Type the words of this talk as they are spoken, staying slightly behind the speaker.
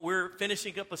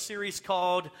finishing up a series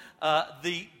called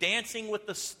the Dancing with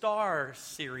the Stars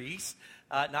series.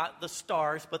 Not the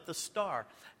stars, but the star.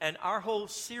 And our whole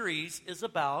series is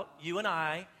about you and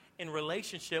I in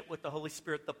relationship with the Holy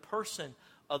Spirit, the person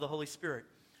of the Holy Spirit.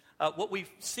 What we've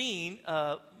seen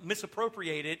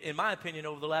misappropriated, in my opinion,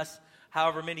 over the last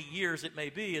however many years it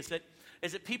may be, is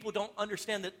that people don't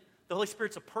understand that the Holy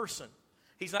Spirit's a person.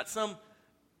 He's not some,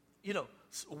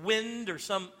 wind or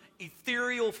some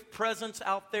ethereal presence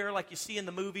out there like you see in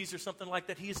the movies or something like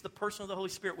that. He is the person of the Holy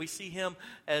Spirit. We see him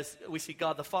as we see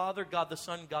God the Father, God the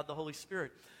Son, God the Holy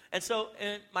Spirit. And so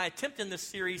my attempt in this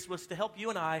series was to help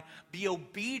you and I be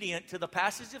obedient to the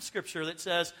passage of Scripture that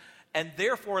says, and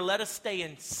therefore let us stay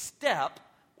in step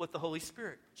with the Holy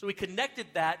Spirit. So we connected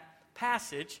that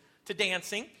passage to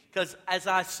dancing, because as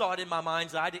I saw it in my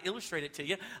mind's eye, to illustrate it to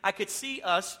you, I could see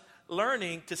us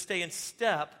learning to stay in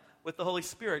step with the Holy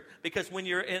Spirit, because when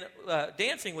you're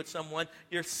dancing with someone,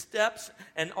 your steps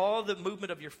and all the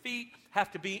movement of your feet have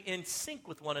to be in sync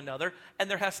with one another, and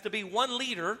there has to be one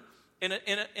leader in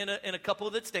a couple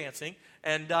that's dancing,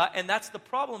 and that's the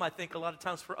problem, I think, a lot of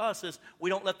times for us, is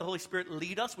we don't let the Holy Spirit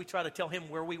lead us. We try to tell him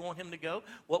where we want him to go,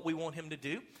 what we want him to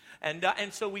do, and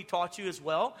so we taught you as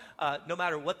well, no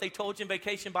matter what they told you in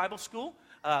Vacation Bible School.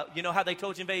 You know how they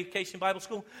told you in Vacation Bible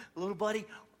School? Little buddy,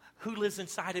 who lives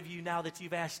inside of you now that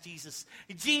you've asked Jesus?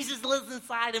 Jesus lives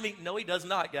inside of me. No, he does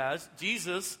not, guys.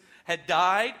 Jesus had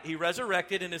died, he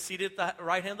resurrected, and is seated at the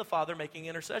right hand of the Father making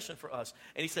intercession for us.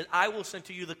 And he said, I will send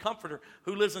to you the Comforter.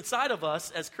 Who lives inside of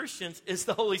us as Christians is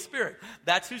the Holy Spirit.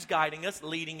 That's who's guiding us,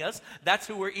 leading us. That's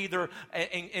who we're either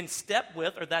in step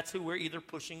with, or that's who we're either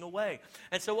pushing away.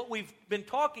 And so what we've been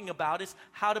talking about is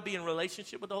how to be in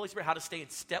relationship with the Holy Spirit, how to stay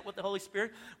in step with the Holy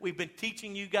Spirit. We've been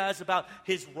teaching you guys about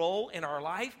his role in our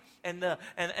life. And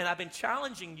I've been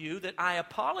challenging you that I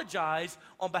apologize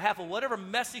on behalf of whatever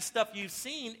messy stuff you've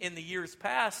seen in the years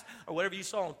past, or whatever you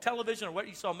saw on television, or what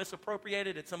you saw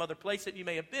misappropriated at some other place that you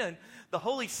may have been. The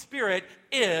Holy Spirit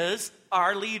is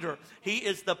our leader. He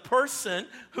is the person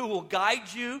who will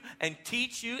guide you and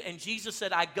teach you. And Jesus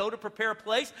said, I go to prepare a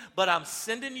place, but I'm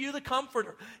sending you the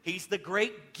Comforter. He's the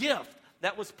great gift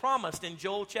that was promised in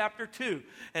Joel chapter 2.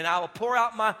 And I will pour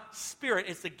out my Spirit.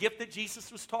 It's the gift that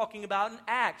Jesus was talking about in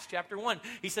Acts chapter 1.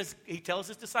 He tells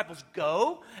his disciples,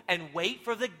 go and wait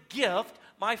for the gift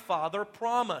my Father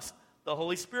promised, the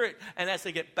Holy Spirit. And as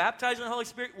they get baptized in the Holy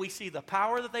Spirit, we see the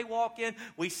power that they walk in.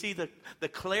 We see the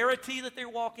clarity that they're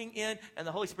walking in. And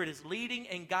the Holy Spirit is leading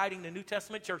and guiding the New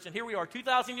Testament church. And here we are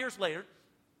 2,000 years later.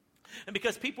 And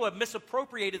because people have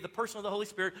misappropriated the person of the Holy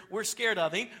Spirit, we're scared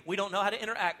of him. We don't know how to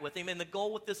interact with him. And the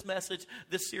goal with this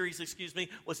series,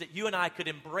 was that you and I could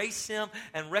embrace him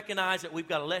and recognize that we've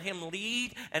got to let him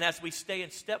lead. And as we stay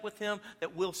in step with him,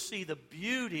 that we'll see the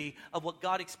beauty of what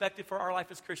God expected for our life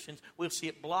as Christians. We'll see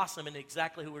it blossom into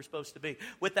exactly who we're supposed to be.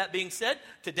 With that being said,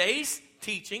 today's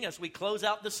teaching, as we close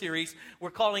out the series, we're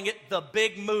calling it The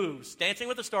Big Moves. Dancing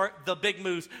with the Star, The Big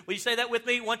Moves. Will you say that with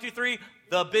me? 1, 2, 3.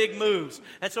 The big moves.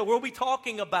 And so we'll be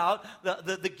talking about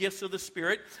the gifts of the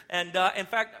Spirit. And in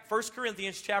fact, 1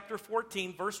 Corinthians chapter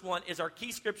 14, verse 1 is our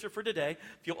key scripture for today.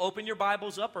 If you'll open your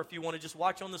Bibles up, or if you want to just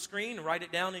watch on the screen and write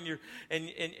it down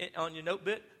on your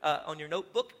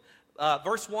notebook.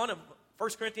 Verse 1 of 1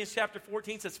 Corinthians chapter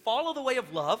 14 says, follow the way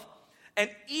of love and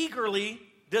eagerly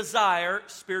desire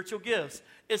spiritual gifts,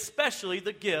 especially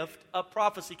the gift of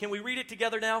prophecy. Can we read it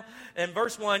together now? In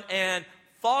verse 1, and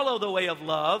follow the way of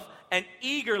love and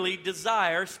eagerly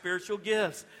desire spiritual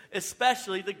gifts,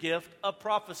 especially the gift of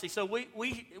prophecy. So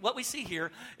what we see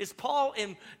here is Paul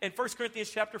in 1 Corinthians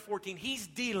chapter 14, he's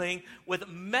dealing with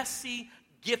messy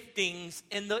giftings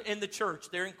in the church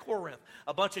there in Corinth.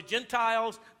 A bunch of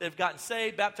Gentiles that have gotten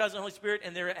saved, baptized in the Holy Spirit,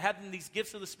 and they're having these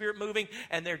gifts of the Spirit moving,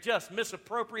 and they're just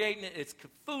misappropriating it. It's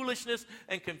foolishness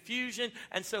and confusion.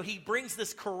 And so he brings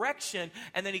this correction,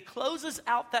 and then he closes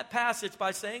out that passage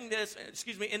by saying this,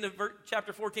 in the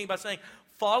chapter 14, by saying,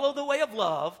 follow the way of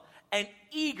love and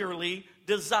eagerly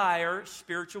desire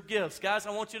spiritual gifts. Guys,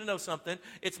 I want you to know something.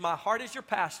 It's my heart as your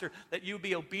pastor that you would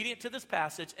be obedient to this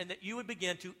passage and that you would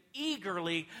begin to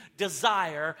eagerly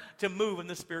desire to move in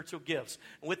the spiritual gifts.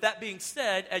 And with that being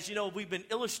said, as you know, we've been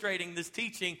illustrating this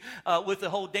teaching with the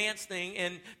whole dance thing,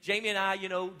 and Jamie and I,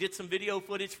 did some video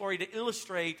footage for you to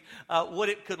illustrate what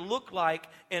it could look like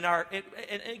in our,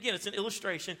 and again, it's an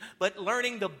illustration, but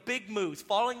learning the big moves,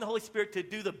 following the Holy Spirit to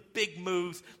do the big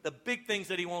moves, the big things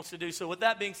that he wants to do. So with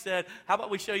that being said, how about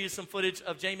we show you some footage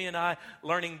of Jamie and I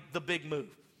learning the big move?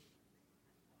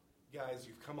 Guys,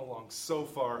 you've come along so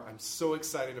far. I'm so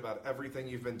excited about everything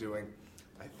you've been doing.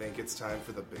 I think it's time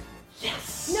for the big move.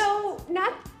 Yes! No,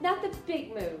 not the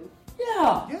big move.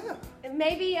 Yeah. Yeah.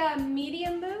 Maybe a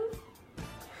medium move?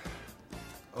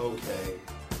 okay.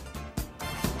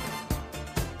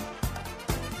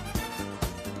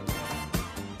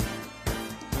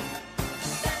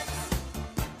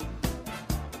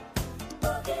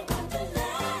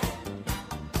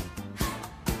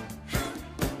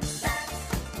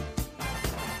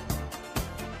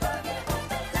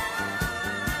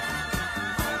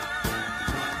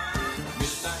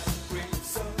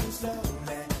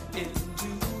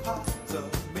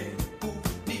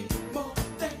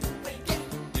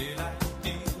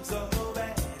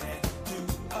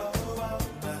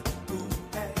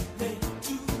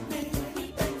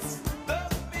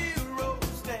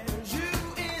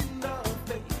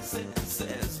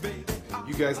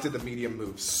 You guys did the medium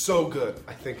move so good.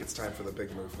 I think it's time for the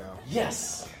big move now.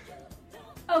 Yes.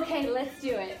 Okay, let's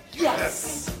do it.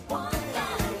 Yes.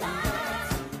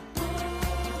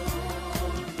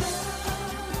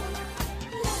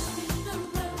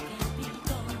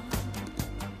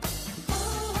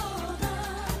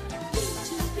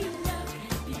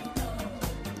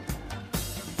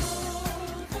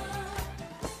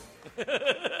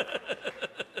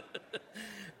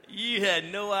 You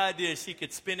had no idea she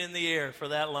could spin in the air for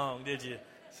that long, did you?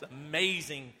 It's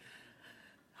amazing.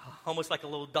 Almost like a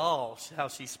little doll, how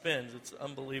she spins. It's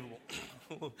unbelievable.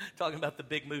 Talking about the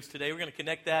big moves today. We're going to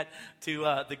connect that to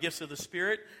the gifts of the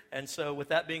Spirit. And so with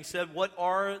that being said, what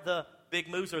are the big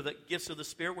moves or the gifts of the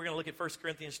Spirit? We're going to look at 1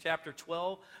 Corinthians chapter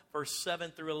 12, verse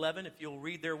 7 through 11. If you'll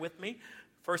read there with me.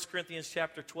 1 Corinthians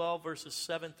chapter 12, verses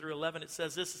 7 through 11. It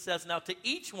says this. It says, now to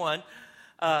each one,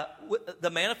 the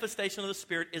manifestation of the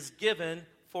Spirit is given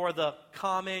for the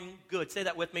common good. Say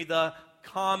that with me, the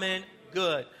common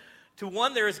good. To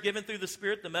one there is given through the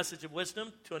Spirit the message of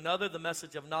wisdom, to another the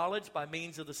message of knowledge by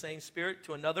means of the same Spirit,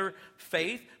 to another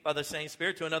faith by the same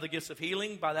Spirit, to another gifts of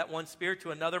healing by that one Spirit, to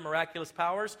another miraculous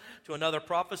powers, to another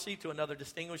prophecy, to another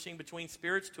distinguishing between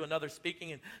spirits, to another speaking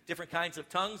in different kinds of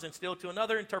tongues, and still to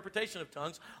another interpretation of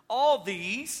tongues. All of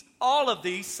these,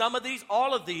 some of these,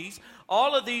 all of these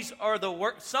are the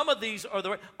work, some of these are the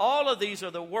work, all of these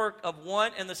are the work of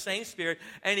one and the same Spirit,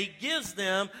 and He gives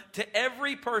them to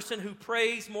every person who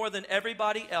prays more than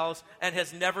everybody else and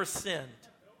has never sinned.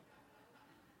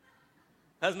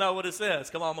 That's not what it says.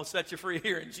 Come on, I'm going to set you free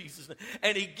here in Jesus' name.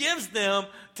 And He gives them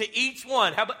to each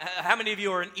one. How many of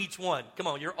you are in each one? Come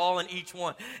on, you're all in each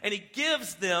one. And He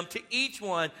gives them to each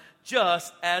one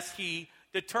just as He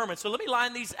determined. So let me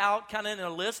line these out kind of in a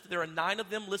list. There are 9 of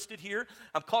them listed here.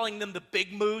 I'm calling them the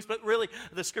big moves, but really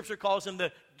the Scripture calls them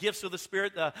the gifts of the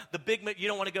Spirit. The big, you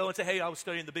don't want to go and say, hey, I was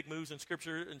studying the big moves in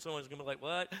Scripture, and someone's going to be like,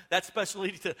 what? That's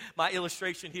specially to my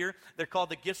illustration here. They're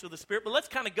called the gifts of the Spirit. But let's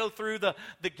kind of go through the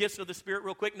gifts of the Spirit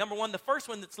real quick. Number 1, the first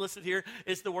one that's listed here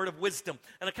is the word of wisdom.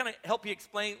 And I'll kind of help you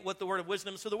explain what the word of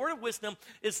wisdom is. So the word of wisdom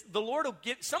is the Lord will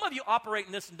give. Some of you operate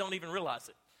in this and don't even realize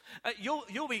it.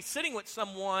 You'll be sitting with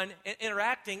someone and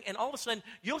interacting, and all of a sudden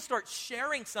you'll start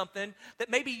sharing something that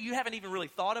maybe you haven't even really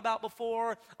thought about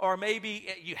before, or maybe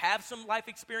you have some life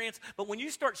experience. But when you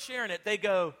start sharing it, they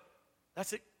go,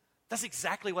 "That's it. That's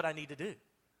exactly what I need to do."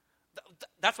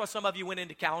 That's why some of you went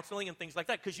into counseling and things like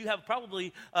that, because you have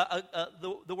probably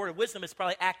the word of wisdom is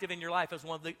probably active in your life as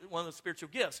one of the spiritual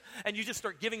gifts, and you just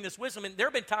start giving this wisdom. And there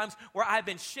have been times where I've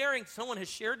been sharing, someone has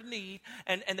shared a need,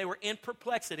 and they were in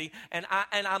perplexity, and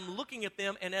I'm looking at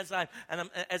them, and as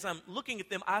I'm looking at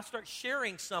them, I start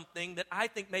sharing something that I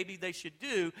think maybe they should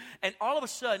do, and all of a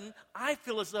sudden I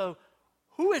feel as though,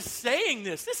 who is saying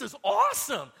this? This is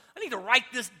awesome. I need to write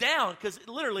this down, because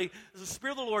literally is the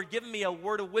Spirit of the Lord giving me a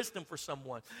word of wisdom for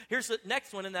someone. Here's the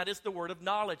next one, and that is the word of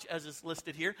knowledge, as is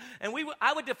listed here. And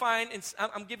I would define, and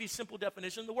I'm giving you a simple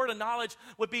definition. The word of knowledge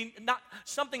would be not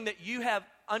something that you have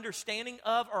understanding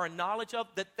of or a knowledge of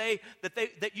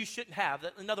that you shouldn't have.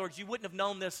 In other words, you wouldn't have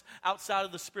known this outside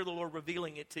of the Spirit of the Lord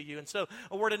revealing it to you. And so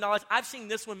a word of knowledge, I've seen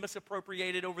this one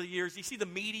misappropriated over the years. You see the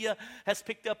media has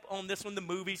picked up on this one, the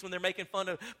movies, when they're making fun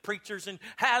of preachers and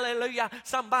hallelujah,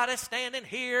 somebody's standing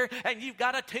here and you've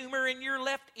got a tumor in your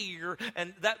left ear.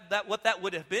 And that what that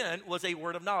would have been was a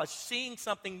word of knowledge. Seeing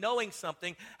something, knowing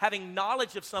something, having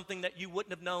knowledge of something that you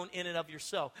wouldn't have known in and of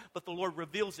yourself. But the Lord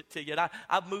reveals it to you. And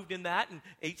I've moved in that, and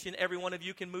each and every one of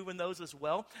you can move in those as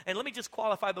well. And let me just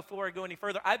qualify before I go any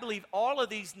further. I believe all of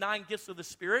these 9 gifts of the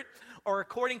Spirit are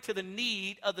according to the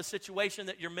need of the situation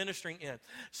that you're ministering in.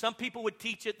 Some people would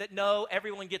teach it that no,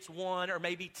 everyone gets 1 or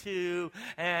maybe 2,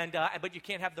 but you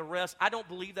can't have the rest. I don't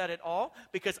believe that at all,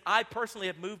 because I personally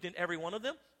have moved in every one of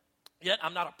them. Yet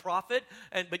I'm not a prophet,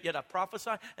 but yet I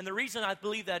prophesy. And the reason I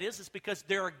believe that is because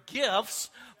there are gifts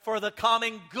for the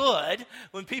common good.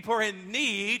 When people are in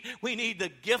need, we need the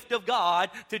gift of God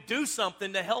to do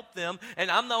something to help them.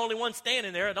 And I'm the only one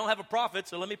standing there. I don't have a prophet,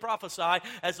 so let me prophesy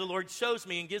as the Lord shows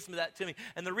me and gives me that to me.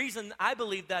 And the reason I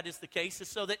believe that is the case is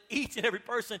so that each and every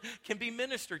person can be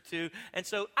ministered to. And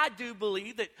so I do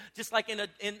believe that just like in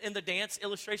the dance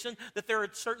illustration, that there are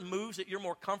certain moves that you're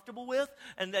more comfortable with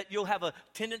and that you'll have a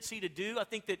tendency to do. I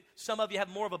think that some of you have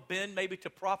more of a bend maybe to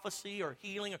prophecy or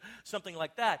healing or something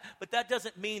like that. But that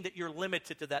doesn't mean that you're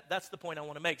limited to that. That's the point I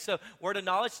want to make. So word of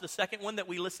knowledge, the second one that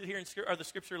we listed here or the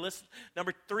scripture list.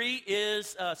 Number three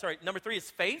is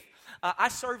faith. I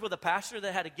served with a pastor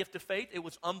that had a gift of faith. It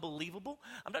was unbelievable.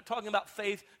 I'm not talking about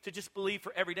faith to just believe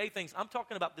for everyday things. I'm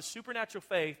talking about the supernatural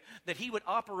faith that he would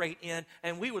operate in,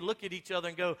 and we would look at each other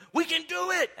and go, we can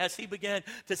do it, as he began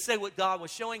to say what God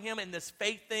was showing him, and this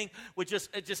faith thing would just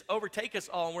overtake us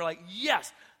all, and we're like,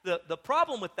 yes. The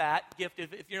problem with that gift,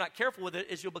 if you're not careful with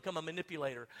it, is you'll become a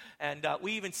manipulator. And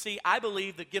we even see, I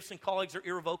believe that gifts and callings are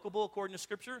irrevocable according to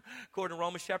Scripture, according to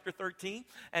Romans chapter 13.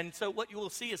 And so what you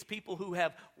will see is people who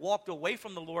have walked away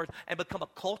from the Lord and become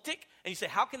occultic. And you say,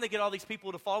 how can they get all these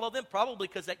people to follow them? Probably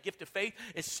because that gift of faith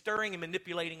is stirring and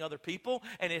manipulating other people.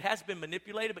 And it has been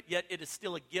manipulated, but yet it is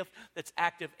still a gift that's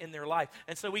active in their life.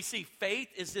 And so we see faith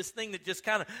is this thing that just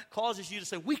kind of causes you to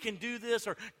say, we can do this,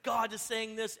 or God is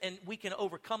saying this, and we can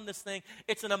overcome this thing.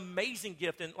 It's an amazing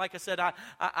gift, and like I said,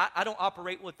 I don't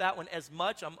operate with that one as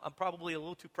much. I'm probably a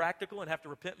little too practical and have to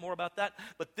repent more about that.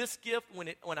 But this gift, when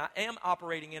I am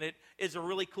operating in it, is a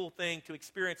really cool thing to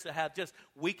experience. To have just,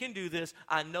 we can do this.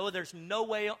 I know there's no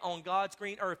way on God's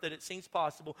green earth that it seems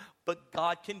possible, but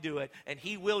God can do it, and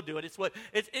He will do it.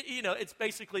 It's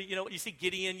basically, you see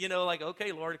Gideon, like,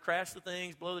 okay, Lord, crash the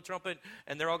things, blow the trumpet,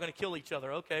 and they're all going to kill each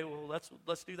other. Okay, well,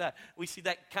 let's do that. We see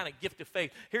that kind of gift of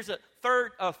faith. Here's a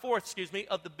fourth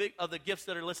of the gifts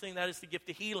that are listening. That is the gift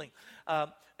of healing.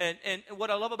 And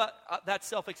what I love about that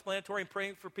self-explanatory and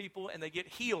praying for people and they get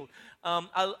healed.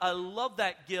 I love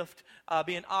that gift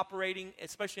being operating,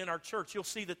 especially in our church. You'll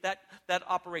see that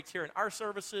operates here in our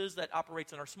services, that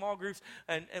operates in our small groups,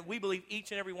 and we believe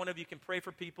each and every one of you can pray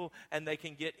for people and they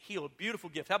can get healed. Beautiful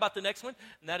gift. How about the next one?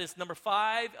 And that is number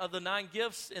 5 of the 9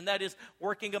 gifts, and that is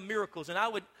working of miracles. And I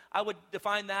would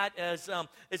define that as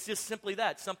it's just simply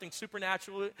that, something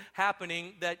supernatural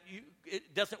happening that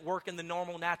it doesn't work in the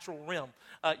normal natural realm.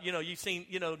 You've seen,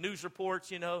 news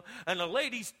reports, and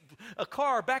a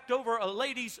car backed over a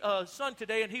lady's son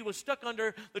today, and he was stuck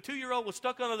under, the 2-year-old was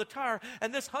stuck under the tire,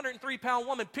 and this 103-pound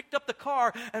woman picked up the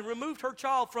car and removed her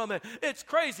child from it. It's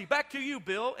crazy. Back to you,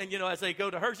 Bill. And, as they go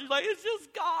to her, she's like, it's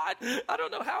just God. I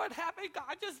don't know how it happened.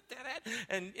 God just did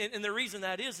it. And the reason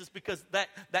that is because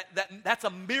that's a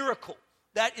miracle.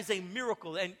 That is a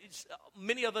miracle, and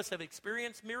many of us have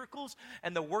experienced miracles,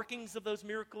 and the workings of those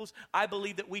miracles, I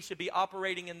believe that we should be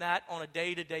operating in that on a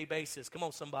day-to-day basis. Come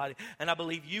on, somebody. And I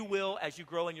believe you will as you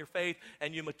grow in your faith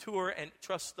and you mature and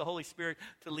trust the Holy Spirit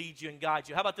to lead you and guide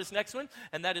you. How about this next one?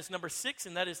 And that is number 6,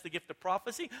 and that is the gift of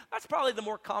prophecy. That's probably the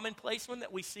more commonplace one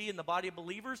that we see in the body of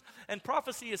believers, and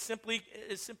prophecy is simply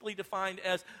defined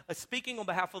as a speaking on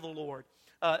behalf of the Lord.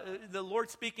 The Lord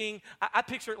speaking, I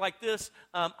picture it like this.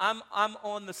 I'm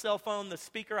on the cell phone, the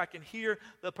speaker, I can hear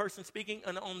the person speaking,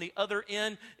 and on the other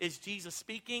end is Jesus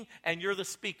speaking, and you're the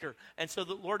speaker. And so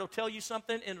the Lord will tell you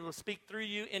something, and it will speak through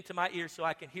you into my ear so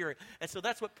I can hear it. And so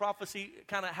that's what prophecy,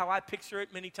 kind of how I picture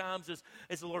it many times, is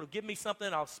the Lord will give me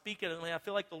something, I'll speak it, and I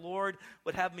feel like the Lord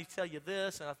would have me tell you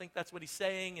this, and I think that's what He's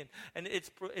saying, and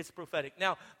it's prophetic.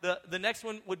 Now, the next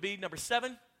one would be number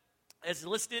 7. As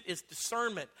listed is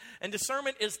discernment. And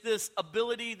discernment is this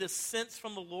ability, this sense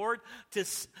from the Lord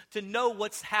to know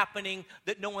what's happening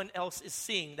that no one else is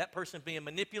seeing. That person being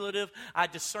manipulative. I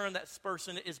discern that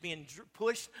person is being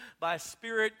pushed by a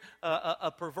spirit,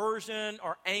 a perversion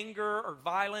or anger or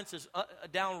violence is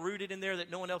down-rooted in there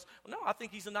that no one else. Well, no, I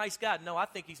think he's a nice guy. No, I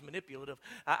think he's manipulative.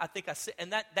 I think I see,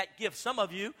 and that gift. Some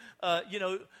of you,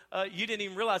 you didn't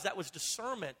even realize that was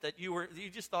discernment. That you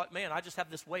just thought, man, I just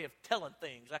have this way of telling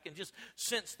things. I can just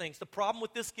sense things. The problem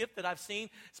with this gift that I've seen,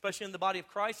 especially in the body of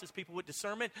Christ, is people with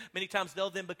discernment. Many times they'll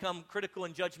then become critical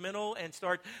and judgmental and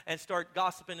start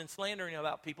gossiping and slandering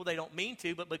about people. They don't mean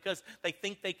to, but because they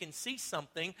think they can see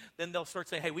something, then they'll start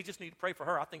saying, hey, we just need to pray for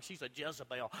her. I think she's a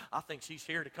Jezebel. I think she's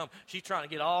here to come. She's trying to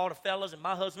get all the fellas, and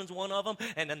my husband's one of them.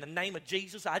 And in the name of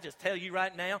Jesus, I just tell you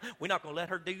right now, we're not going to let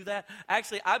her do that.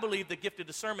 Actually, I believe the gift of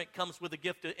discernment comes with the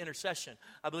gift of intercession.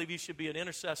 I believe you should be an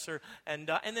intercessor. And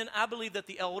then I believe that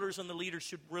the elders and the leaders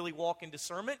should really walk in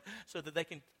discernment so that they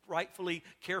can rightfully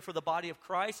care for the body of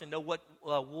Christ and know what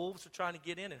wolves are trying to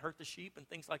get in and hurt the sheep and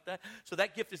things like that. So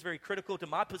that gift is very critical to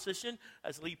my position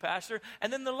as lead pastor.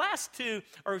 And then the last two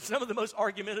are some of the most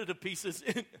argumentative pieces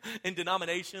in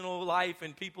denominational life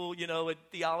and people, in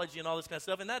theology and all this kind of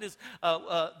stuff. And that is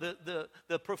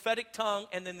the prophetic tongue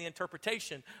and then the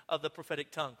interpretation of the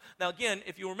prophetic tongue. Now, again,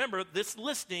 if you remember, this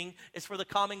listing is for the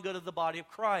common good of the body of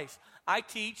Christ. I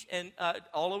teach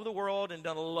all over the world and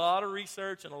done a lot of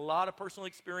research and a lot of personal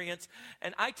experience.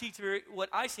 And I teach what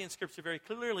I see in Scripture very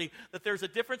clearly, that there's a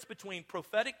difference between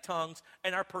prophetic tongues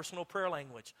and our personal prayer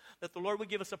language. That the Lord would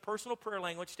give us a personal prayer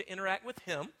language to interact with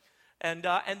Him. And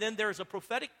then there's a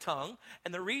prophetic tongue.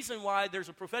 And the reason why there's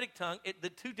a prophetic tongue, the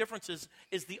two differences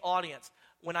is the audience.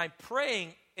 When I'm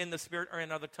praying in the Spirit or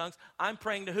in other tongues, I'm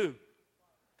praying to who?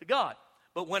 To God.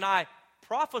 But when I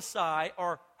prophesy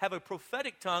or have a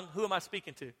prophetic tongue, who am I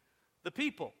speaking to? The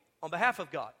people on behalf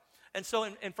of God. And so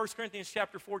in 1 Corinthians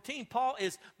chapter 14, Paul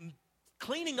is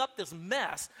cleaning up this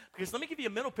mess, because let me give you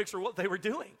a mental picture of what they were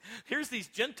doing. Here's these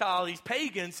Gentiles, these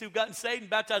pagans who've gotten saved and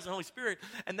baptized in the Holy Spirit,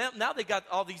 and now they got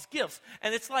all these gifts.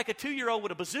 And it's like a 2-year-old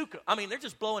with a bazooka. I mean, they're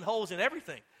just blowing holes in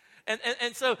everything.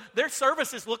 And so their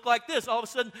services look like this. All of a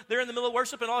sudden, they're in the middle of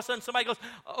worship, and all of a sudden somebody goes,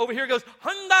 over here goes,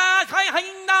 honey, honey.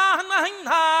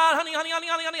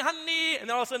 And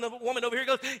then all of a sudden the woman over here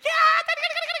goes, yeah.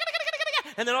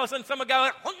 And then all of a sudden someone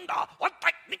goes,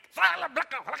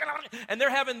 and they're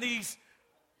having these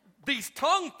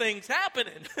tongue things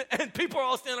happening. And people are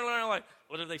all standing around like,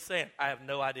 what are they saying? I have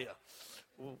no idea.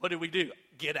 What do we do?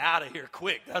 Get out of here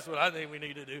quick. That's what I think we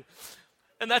need to do.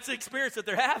 And that's the experience that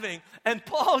they're having. And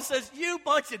Paul says, you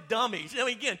bunch of dummies.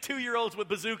 Again, 2-year-olds with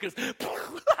bazookas.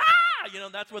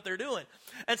 That's what they're doing.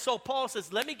 And so Paul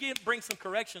says, let me bring some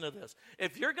correction to this.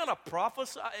 If you're going to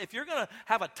prophesy, if you're going to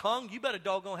have a tongue, you better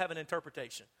doggone have an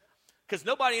interpretation. Because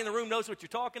nobody in the room knows what you're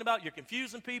talking about. You're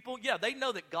confusing people. Yeah, they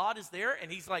know that God is there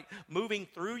and He's like moving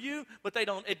through you, but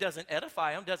it doesn't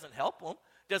edify them, doesn't help them,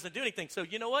 doesn't do anything. So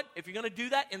you know what? If you're going to do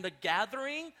that in the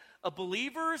gathering of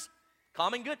believers,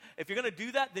 common good, if you're going to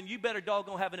do that, then you better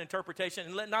doggone have an interpretation.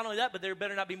 And not only that, but there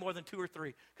better not be more than 2 or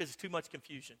 3, because it's too much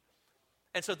confusion.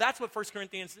 And so that's what 1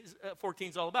 Corinthians 14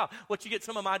 is all about. What you get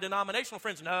some of my denominational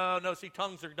friends, no, see,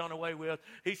 tongues are done away with.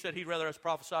 He said he'd rather us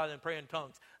prophesy than pray in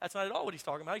tongues. That's not at all what he's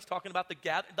talking about. He's talking about the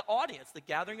audience, the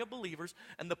gathering of believers,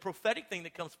 and the prophetic thing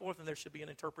that comes forth, and there should be an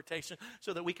interpretation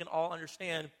so that we can all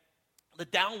understand the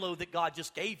download that God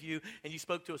just gave you, and you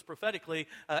spoke to us prophetically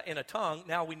in a tongue.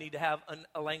 Now we need to have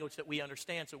a language that we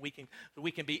understand so we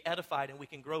can be edified and we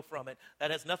can grow from it.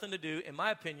 That has nothing to do, in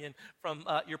my opinion, from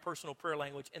your personal prayer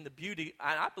language. And the beauty,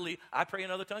 I believe, I pray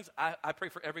in other tongues. I pray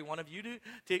for every one of you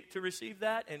to receive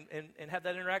that and have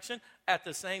that interaction. At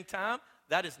the same time,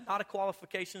 that is not a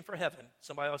qualification for heaven.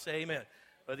 Somebody else say amen.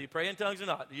 Whether you pray in tongues or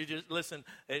not, you just listen.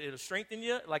 It'll strengthen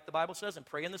you, like the Bible says, and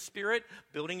pray in the Spirit,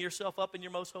 building yourself up in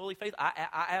your most holy faith. I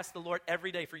ask the Lord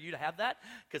every day for you to have that,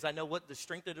 because I know what the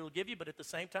strength that it'll give you. But at the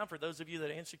same time, for those of you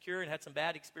that are insecure and had some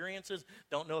bad experiences,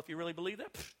 don't know if you really believe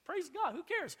that, praise God. Who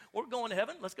cares? We're going to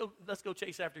heaven. Let's go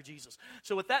chase after Jesus.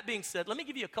 So with that being said, let me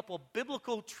give you a couple of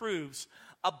biblical truths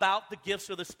about the gifts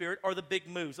of the Spirit or the big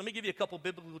moves. Let me give you a couple of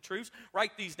biblical truths.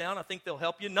 Write these down. I think they'll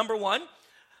help you. Number one,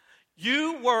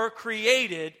 you were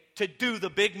created to do the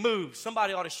big moves.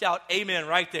 Somebody ought to shout amen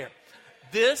right there.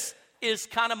 This is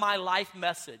kind of my life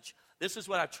message. This is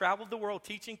what I've traveled the world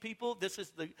teaching people.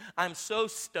 I'm so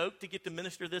stoked to get to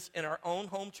minister this in our own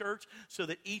home church so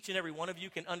that each and every one of you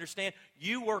can understand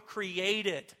you were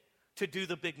created to do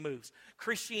the big moves.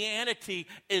 Christianity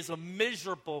is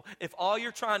miserable if all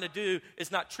you're trying to do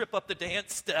is not trip up the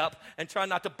dance step and try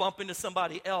not to bump into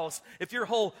somebody else. If your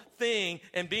whole thing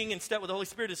and being in step with the Holy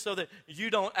Spirit is so that you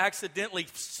don't accidentally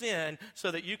sin,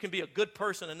 so that you can be a good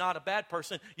person and not a bad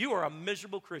person, you are a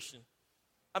miserable Christian.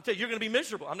 I'm telling you, you're going to be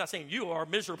miserable. I'm not saying you are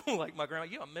miserable like my grandma.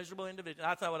 You're a miserable individual.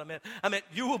 That's not what I meant. I meant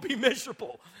you will be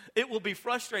miserable. It will be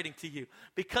frustrating to you,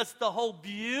 because the whole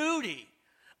beauty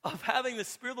of having the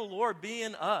Spirit of the Lord be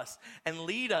in us and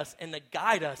lead us and to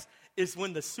guide us is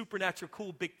when the supernatural,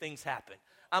 cool, big things happen.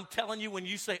 I'm telling you, when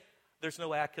you say, there's no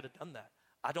way I could have done that.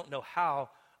 I don't know how.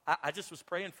 I just was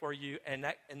praying for you, and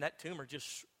that tumor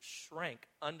just shrank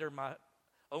under my,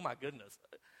 oh my goodness.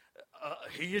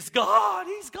 He is God.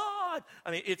 He's God. I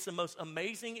mean, it's the most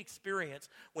amazing experience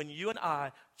when you and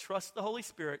I trust the Holy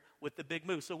Spirit with the big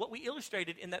move. So what we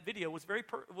illustrated in that video was very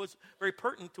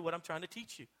pertinent to what I'm trying to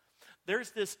teach you.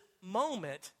 There's this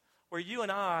moment where you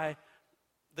and I,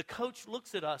 the coach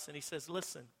looks at us and he says,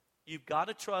 listen, you've got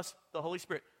to trust the Holy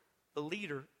Spirit, the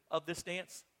leader of this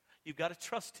dance. You've got to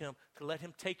trust him to let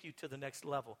him take you to the next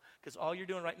level. Because all you're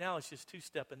doing right now is just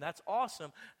two-step, and that's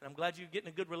awesome, and I'm glad you're getting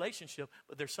a good relationship,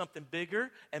 but there's something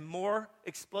bigger and more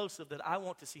explosive that I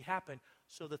want to see happen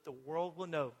so that the world will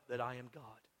know that I am God.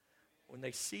 When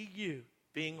they see you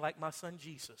being like my son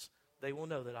Jesus, they will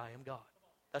know that I am God.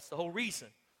 That's the whole reason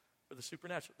for the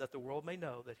supernatural, that the world may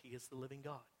know that he is the living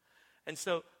God. And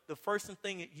so the first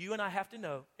thing that you and I have to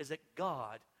know is that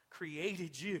God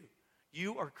created you.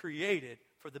 You are created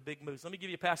for the big moves. Let me give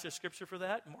you a passage of scripture for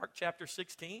that. Mark chapter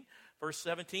 16, verse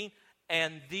 17.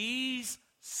 And these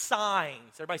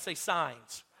signs, everybody say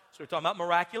signs. So we're talking about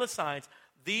miraculous signs.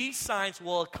 These signs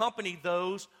will accompany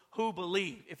those who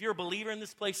believe. If you're a believer in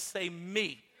this place, say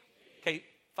me. Okay,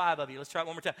 5 of you. Let's try it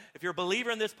one more time. If you're a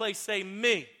believer in this place, say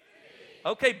me.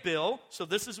 Okay, Bill. So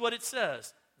this is what it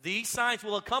says. These signs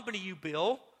will accompany you,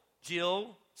 Bill,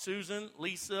 Jill, Susan,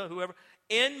 Lisa, whoever.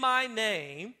 In my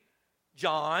name,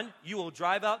 John, you will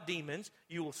drive out demons.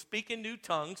 You will speak in new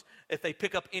tongues. If they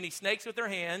pick up any snakes with their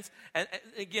hands. And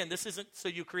again, this isn't so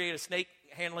you create a snake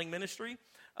handling ministry.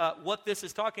 What this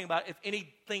is talking about, if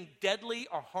anything deadly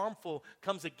or harmful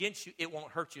comes against you, it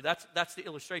won't hurt you. That's the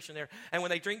illustration there. And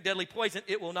when they drink deadly poison,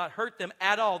 it will not hurt them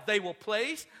at all. They will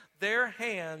place their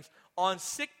hands on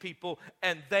sick people,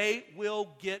 and they will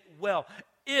get well.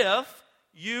 If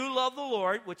you love the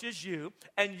Lord, which is you,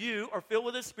 and you are filled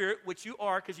with the Spirit, which you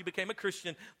are because you became a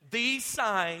Christian, these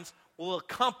signs will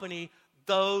accompany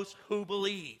those who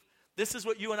believe. This is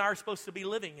what you and I are supposed to be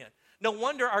living in. No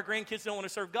wonder our grandkids don't want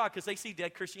to serve God because they see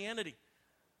dead Christianity.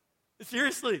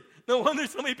 Seriously. No wonder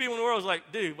so many people in the world is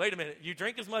like, dude, wait a minute. You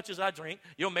drink as much as I drink.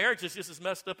 Your marriage is just as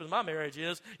messed up as my marriage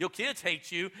is. Your kids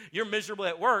hate you. You're miserable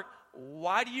at work.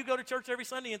 Why do you go to church every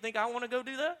Sunday and think I want to go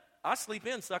do that? I sleep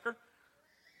in, sucker.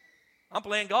 I'm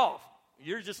playing golf.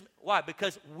 Why?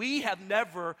 Because we have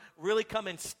never really come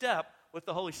in step with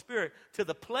the Holy Spirit to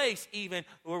the place even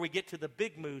where we get to the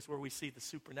big moves where we see the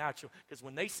supernatural. Because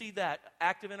when they see that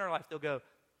active in our life, they'll go,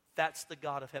 that's the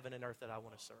God of heaven and earth that I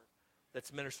want to serve.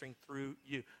 That's ministering through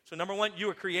you. So number one, you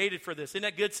were created for this. Isn't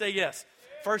that good? Say yes.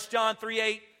 1 John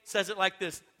 3:8 says it like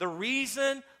this. The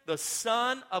reason the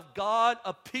Son of God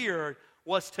appeared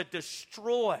was to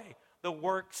destroy the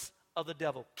works of the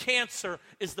devil. Cancer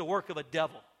is the work of a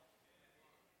devil.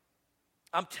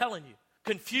 I'm telling you.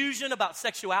 Confusion about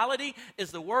sexuality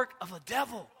is the work of a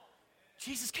devil.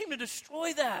 Jesus came to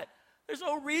destroy that. There's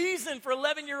no reason for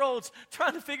 11-year-olds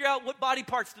trying to figure out what body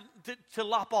parts to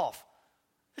lop off.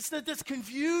 It's this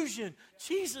confusion.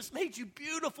 Jesus made you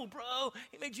beautiful, bro.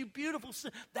 He made you beautiful.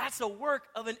 That's a work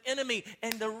of an enemy.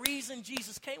 And the reason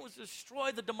Jesus came was to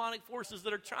destroy the demonic forces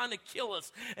that are trying to kill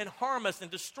us and harm us and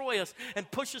destroy us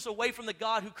and push us away from the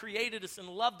God who created us and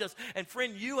loved us. And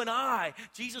friend, you and I,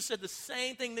 Jesus said the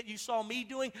same thing that you saw me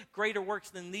doing, greater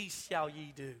works than these shall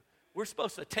ye do. We're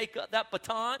supposed to take up that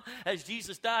baton as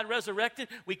Jesus died, resurrected.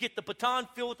 We get the baton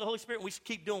filled with the Holy Spirit, and we should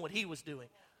keep doing what he was doing.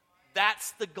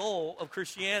 That's the goal of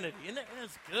Christianity. Isn't that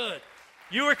that's good?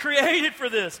 You were created for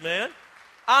this, man.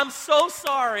 I'm so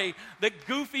sorry that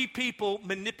goofy people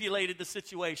manipulated the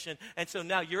situation, and so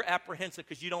now you're apprehensive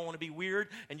because you don't want to be weird,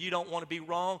 and you don't want to be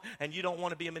wrong, and you don't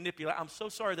want to be a manipulator. I'm so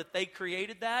sorry that they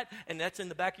created that, and that's in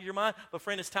the back of your mind. But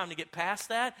friend, it's time to get past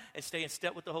that and stay in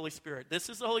step with the Holy Spirit. This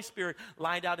is the Holy Spirit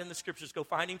lined out in the Scriptures. Go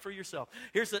find him for yourself.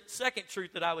 Here's the second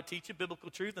truth that I would teach you, biblical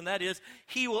truth, and that is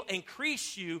he will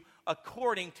increase you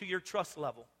according to your trust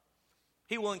level.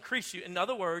 He will increase you. In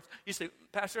other words, you say,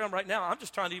 Pastor, right now, I'm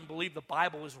just trying to even believe the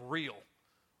Bible is real.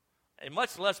 And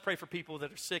much less pray for people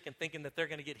that are sick and thinking that they're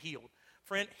going to get healed.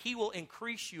 Friend, he will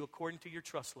increase you according to your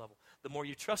trust level. The more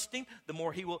you trust him, the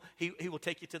more he will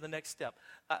take you to the next step.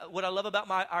 What I love about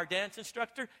our dance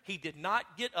instructor, he did not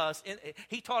get us,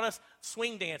 he taught us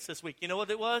swing dance this week. You know what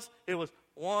it was? It was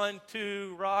 1,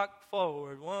 2, rock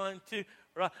forward, 1, 2,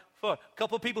 rock forward. A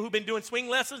couple of people who've been doing swing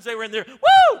lessons, they were in there, woo,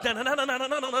 woo,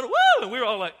 and we were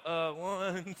all like,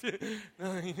 1, 2,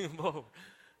 4.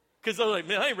 Because I was like,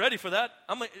 man, I ain't ready for that.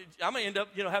 I'm gonna end up,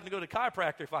 having to go to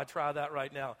chiropractor if I try that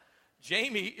right now.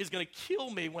 Jamie is going to kill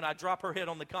me when I drop her head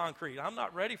on the concrete. I'm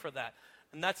not ready for that.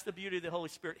 And that's the beauty of the Holy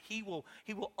Spirit. He will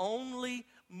only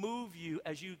move you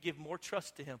as you give more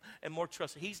trust to him and more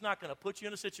trust. He's not going to put you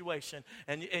in a situation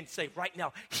and say, right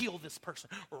now, heal this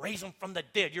person. Raise them from the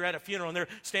dead. You're at a funeral and they're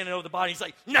standing over the body. He's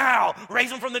like, now,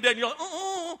 raise them from the dead. And you're like,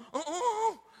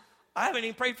 I haven't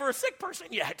even prayed for a sick person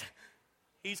yet.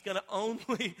 He's going to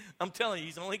I'm telling you,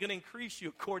 he's only going to increase you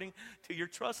according to your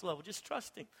trust level. Just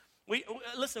trust him.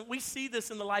 Listen, we see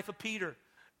this in the life of Peter.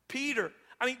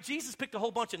 Jesus picked a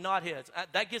whole bunch of knotheads.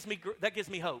 That gives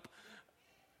me hope.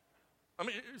 I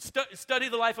mean, study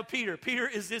the life of Peter. Peter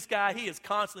is this guy. He is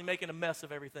constantly making a mess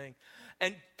of everything.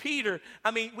 And Peter, I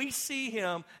mean, we see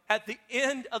him at the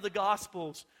end of the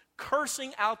Gospels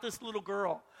cursing out this little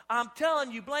girl. I'm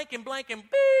telling you, blank and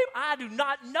beep, I do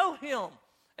not know him.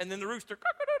 And then the rooster,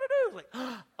 like,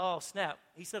 oh, snap.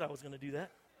 He said I was going to do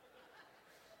that.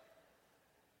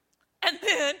 And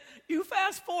then you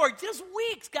fast forward just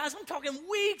weeks. Guys, I'm talking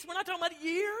weeks. We're not talking about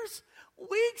years.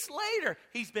 Weeks later,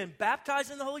 he's been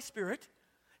baptized in the Holy Spirit.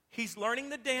 He's learning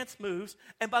the dance moves.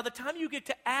 And by the time you get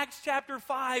to Acts chapter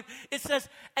 5, it says,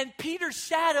 and Peter's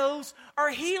shadows are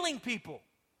healing people.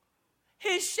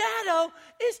 His shadow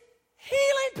is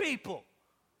healing people.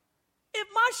 If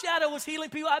my shadow was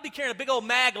healing people, I'd be carrying a big old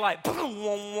mag light.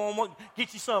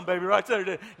 Get you some, baby, right there.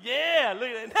 Yeah, look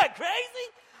at that. Isn't that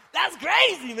crazy? That's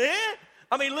crazy, man.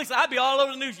 I mean, listen, I'd be all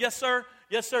over the news. Yes, sir.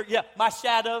 Yes, sir. Yeah, my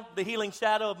shadow, the healing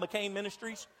shadow of McCain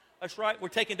Ministries. That's right. We're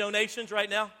taking donations right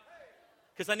now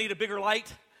because I need a bigger light.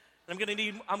 And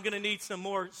I'm gonna need some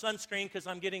more sunscreen because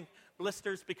I'm getting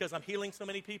blisters because I'm healing so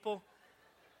many people.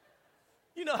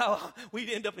 You know how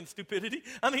we end up in stupidity.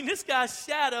 I mean, this guy's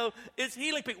shadow is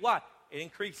healing people. Why? It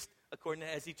increased according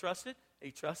to as he trusted,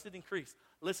 increased.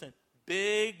 Listen,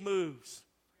 big moves.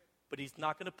 But he's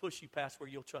not going to push you past where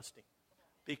you'll trust him.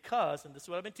 Because, and this is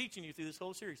what I've been teaching you through this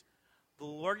whole series, the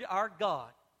Lord our God,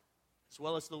 as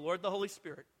well as the Lord the Holy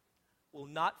Spirit, will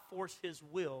not force his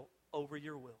will over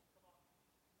your will.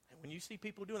 And when you see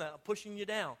people doing that, pushing you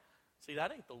down, see, that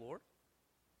ain't the Lord.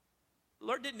 The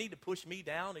Lord didn't need to push me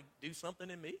down and do something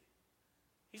in me.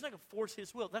 He's not going to force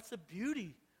his will. That's the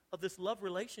beauty of this love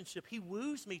relationship. He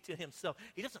woos me to himself.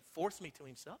 He doesn't force me to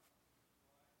himself.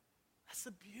 That's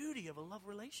the beauty of a love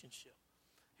relationship.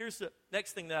 Here's the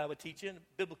next thing that I would teach you, in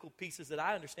biblical pieces that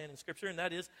I understand in Scripture, and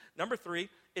that is, number 3,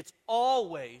 it's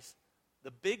always,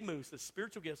 the big moves, the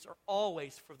spiritual gifts are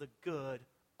always for the good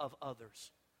of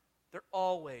others. They're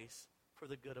always for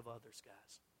the good of others,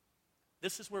 guys.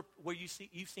 This is where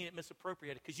you've seen it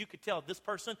misappropriated, because you could tell this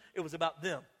person, it was about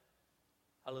them.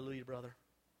 Hallelujah, brother.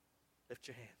 Lift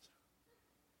your hands.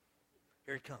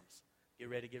 Here it comes. Get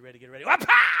ready, get ready, get ready.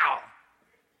 Pow!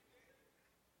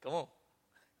 Come on.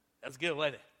 That's good,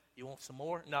 wasn't it? You want some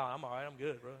more? No, I'm all right. I'm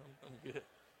good, bro.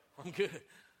 I'm good.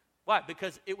 Why?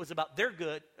 Because it was about their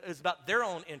good. It was about their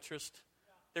own interest,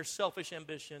 their selfish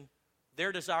ambition,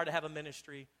 their desire to have a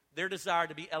ministry, their desire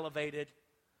to be elevated,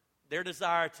 their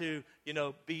desire to,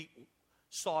 be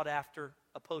sought after,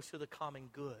 opposed to the common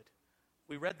good.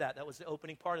 We read that. That was the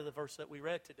opening part of the verse that we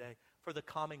read today. For the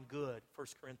common good. 1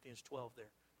 Corinthians 12 there,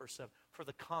 verse 7. For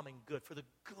the common good. For the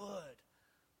good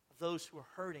of those who are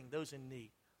hurting, those in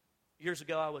need. Years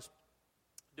ago, I was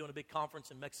doing a big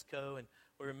conference in Mexico, and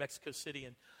we were in Mexico City,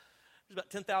 and there's about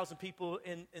 10,000 people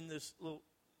in this little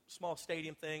small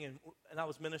stadium thing, and I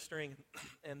was ministering,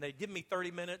 and they gave me 30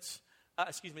 minutes.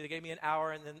 They gave me an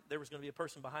hour, and then there was going to be a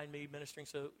person behind me ministering.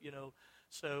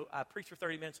 So I preached for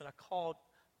 30 minutes, and I called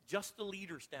just the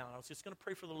leaders down. I was just going to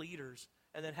pray for the leaders,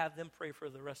 and then have them pray for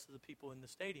the rest of the people in the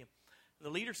stadium. And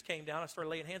the leaders came down. I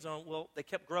started laying hands on them. Well, they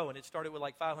kept growing. It started with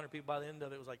like 500 people. By the end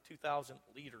of it, it was like 2,000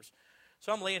 leaders.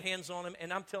 So I'm laying hands on them,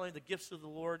 and I'm telling you the gifts of the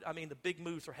Lord. I mean, the big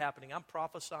moves are happening. I'm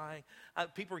prophesying.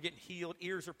 People are getting healed.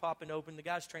 Ears are popping open. The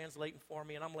guy's translating for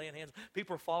me, and I'm laying hands.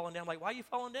 People are falling down. I'm like, why are you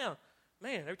falling down?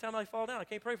 Man, every time I fall down, I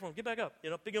can't pray for them. Get back up.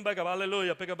 Pick them back up.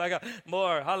 Hallelujah. Pick them back up.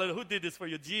 More. Hallelujah. Who did this for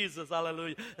you? Jesus.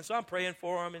 Hallelujah. And so I'm praying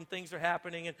for them, and things are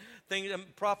happening, and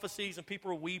prophecies, and people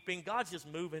are weeping. God's just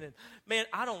moving. And, man,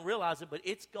 I don't realize it, but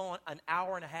it's gone an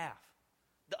hour and a half.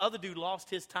 The other dude lost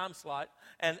his time slot,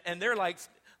 and they're like,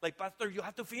 Pastor, you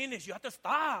have to finish. You have to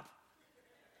stop.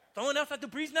 Someone else has to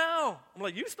preach now. I'm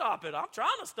like, you stop it. I'm trying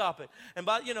to stop it. And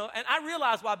and I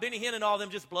realize why Benny Hinn and all of them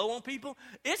just blow on people.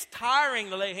 It's tiring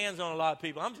to lay hands on a lot of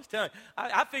people. I'm just telling you.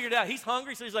 I figured out he's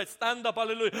hungry, so he's like, stand up,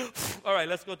 hallelujah. All right,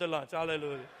 let's go to lunch,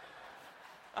 hallelujah.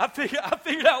 I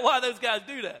figured out why those guys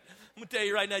do that. I'm going to tell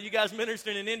you right now, you guys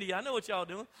ministering in India, I know what y'all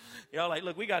doing. Y'all like,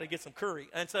 look, we got to get some curry.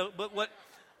 And so,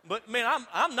 But, man,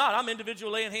 I'm not. I'm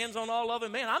individual laying hands on all of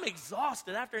them. Man, I'm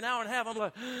exhausted. After an hour and a half, I'm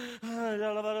like,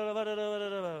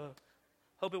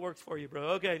 hope it works for you, bro.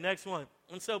 Okay, next one.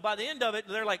 And so by the end of it,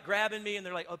 they're like grabbing me, and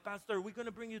they're like, oh, Pastor, are we going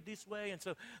to bring you this way? And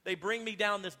so they bring me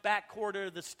down this back corridor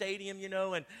of the stadium,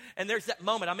 and there's that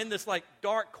moment. I'm in this like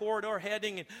dark corridor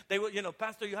heading, and they would,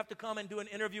 Pastor, you have to come and do an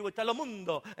interview with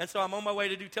Telemundo. And so I'm on my way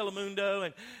to do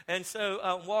Telemundo, and so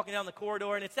I'm walking down the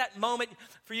corridor, and it's that moment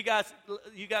for you guys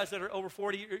that are over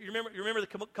 40. You remember the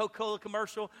Coca-Cola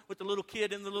commercial with the little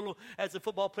kid and as the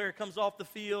football player comes off the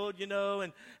field,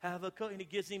 and have a Coke, and he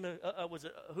gives him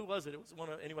who was it? It was one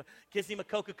of, anyway, gives him a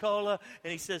Coca-Cola,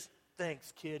 and he says,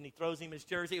 thanks, kid. And he throws him his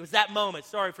jersey. It was that moment.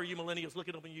 Sorry for you millennials. Look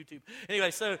it up on YouTube.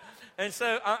 Anyway, so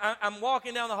I'm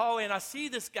walking down the hallway, and I see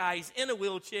this guy. He's in a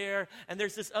wheelchair, and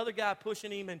there's this other guy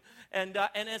pushing him. And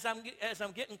as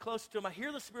I'm getting closer to him, I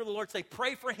hear the Spirit of the Lord say,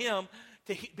 pray for him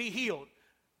to be healed.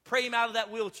 Pray him out of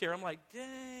that wheelchair. I'm like,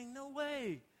 dang, no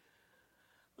way.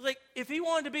 I was like, if he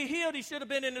wanted to be healed, he should have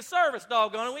been in the service,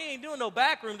 doggone it. We ain't doing no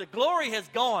back room. The glory has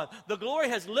gone. The glory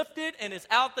has lifted and is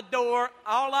out the door.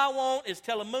 All I want is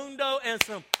Telemundo and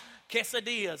some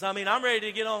quesadillas. I mean, I'm ready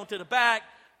to get on to the back.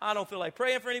 I don't feel like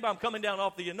praying for anybody. I'm coming down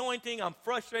off the anointing. I'm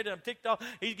frustrated. I'm ticked off.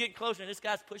 He's getting closer, and this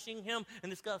guy's pushing him,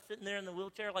 and this guy's sitting there in the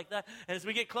wheelchair like that. And as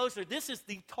we get closer, this is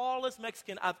the tallest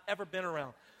Mexican I've ever been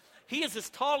around. He is as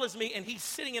tall as me, and he's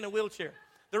sitting in a wheelchair.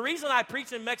 The reason I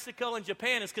preach in Mexico and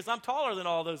Japan is because I'm taller than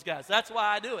all those guys. That's why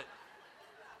I do it.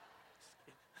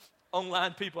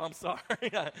 Online people, I'm sorry.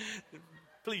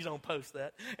 Please don't post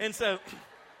that. And so,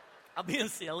 I'm being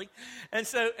silly. And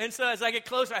so as I get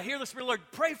closer, I hear the Spirit of the Lord,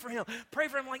 pray for him. Pray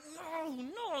for him. I'm like, no,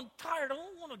 I'm tired. I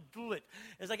don't want to do it.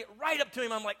 As I get right up to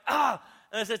him, I'm like, And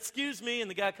I said, excuse me.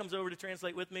 And the guy comes over to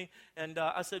translate with me. And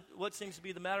I said, what seems to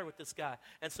be the matter with this guy?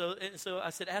 And so I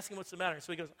said, ask him what's the matter. And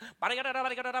so he goes, I'm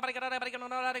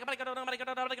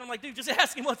like, dude, just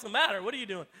ask him what's the matter. What are you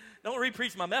doing? Don't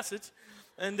re-preach my message.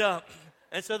 And so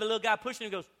the little guy pushing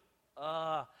him goes,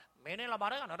 you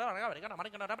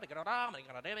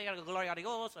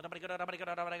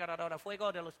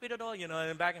know,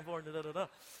 and back and forth.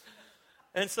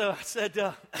 And so I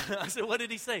said, what did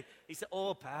he say? He said,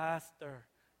 oh, pastor,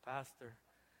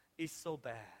 he's so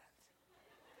bad.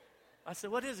 I said,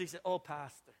 what is he? He said, oh,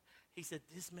 pastor. He said,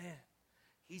 this man,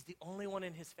 he's the only one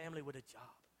in his family with a job.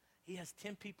 He has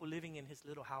 10 people living in his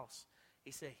little house. He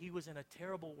said he was in a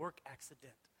terrible work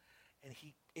accident, and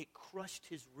it crushed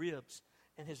his ribs.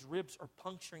 And his ribs are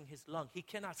puncturing his lung. He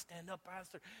cannot stand up,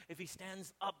 pastor. If he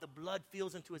stands up, the blood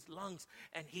fills into his lungs,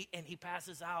 and he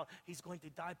passes out. He's going to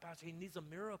die, pastor. He needs a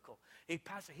miracle. Hey,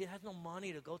 pastor, he has no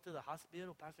money to go to the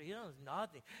hospital, pastor. He has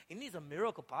nothing. He needs a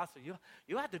miracle, pastor.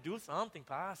 You have to do something,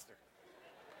 pastor.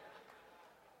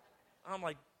 I'm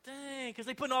like, dang, because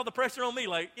they putting all the pressure on me.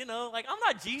 Like, I'm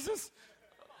not Jesus.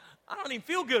 I don't even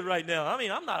feel good right now. I mean,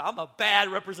 I'm a bad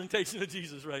representation of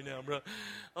Jesus right now, bro.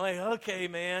 I'm like, okay,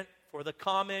 man. For the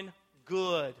common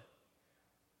good.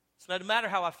 It's not matter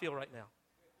how I feel right now.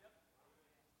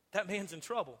 That man's in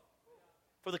trouble.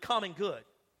 For the common good.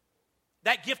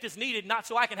 That gift is needed not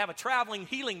so I can have a traveling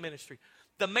healing ministry.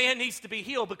 The man needs to be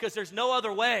healed because there's no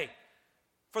other way.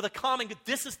 For the common good.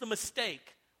 This is the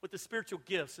mistake with the spiritual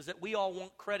gifts, is that we all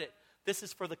want credit. This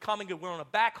is for the common good. We're on a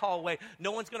back hallway.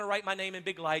 No one's going to write my name in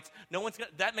big lights.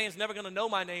 That man's never going to know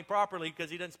my name properly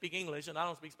because he doesn't speak English and I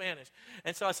don't speak Spanish.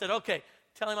 And so I said, okay,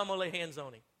 tell him I'm going to lay hands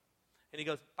on him. And he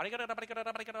goes, and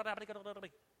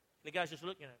the guy's just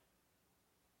looking at him.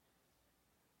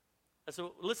 I said,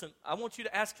 listen, I want you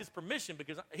to ask his permission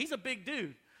because he's a big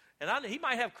dude. And he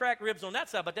might have cracked ribs on that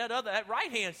side, but that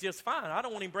right hand's just fine. I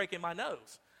don't want him breaking my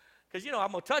nose. Because,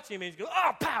 I'm going to touch him and he's going,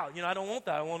 oh, pow. I don't want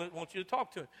that. I want you to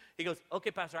talk to him. He goes,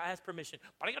 okay, pastor, I ask permission.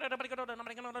 Good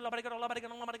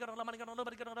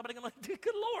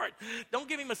Lord. Don't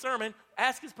give him a sermon.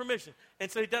 Ask his permission.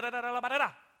 And so the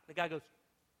guy goes,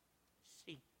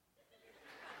 see.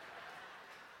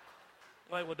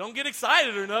 Like, well, don't get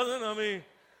excited or nothing. I mean,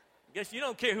 I guess you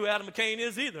don't care who Adam McCain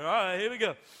is either. All right, here we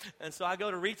go. And so I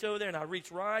go to reach over there and I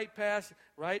reach right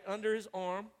under his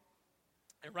arm.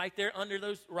 And right there under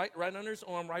right under his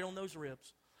arm, right on those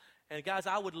ribs. And guys,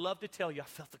 I would love to tell you I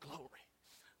felt the glory.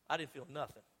 I didn't feel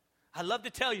nothing. I'd love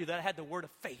to tell you that I had the word of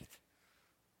faith.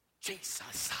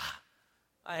 Jesus.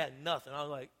 I had nothing. I was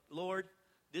like, Lord,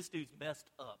 this dude's messed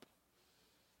up.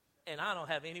 And I don't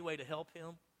have any way to help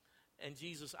him. And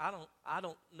Jesus, I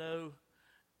don't know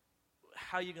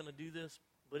how you're going to do this,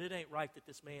 but it ain't right that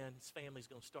this man, his family's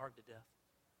going to starve to death.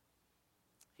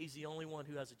 He's the only one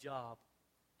who has a job.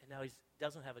 And now he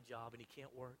doesn't have a job and he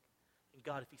can't work. And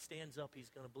God, if he stands up, he's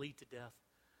going to bleed to death.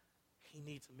 He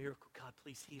needs a miracle. God,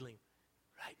 please heal him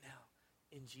right now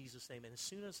in Jesus' name. And as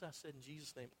soon as I said in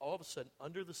Jesus' name, all of a sudden,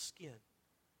 under the skin,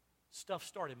 stuff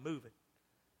started moving.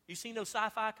 You seen those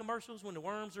sci-fi commercials when the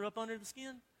worms are up under the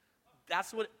skin?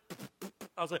 That's what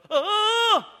I was like,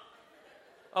 oh!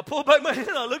 I pulled back my head.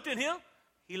 I looked at him.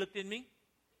 He looked at me.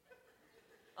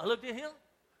 I looked at him.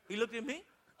 He looked at me.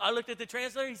 I looked at the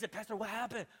translator. He said, Pastor, what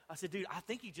happened? I said, dude, I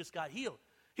think he just got healed.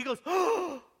 He goes,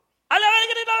 oh,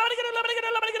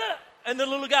 and the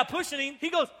little guy pushing him,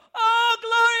 he goes, oh,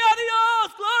 gloria a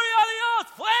Dios,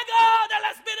 fuego del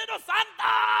Espíritu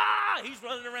Santo. He's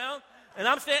running around, and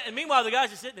I'm standing, and meanwhile, the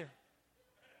guy's just sitting there.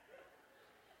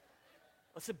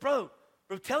 I said, bro,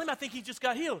 Bro, tell him I think he just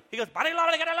got healed. He goes, the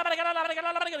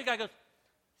guy goes,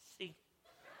 see.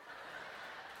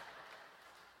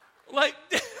 Like,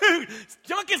 dude,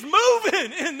 junk is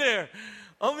moving in there.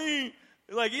 I mean,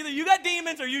 like either you got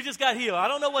demons or you just got healed. I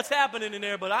don't know what's happening in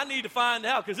there, but I need to find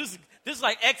out because this is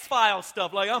like X-Files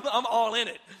stuff. Like I'm all in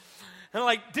it. And I'm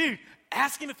like, dude,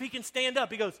 ask him if he can stand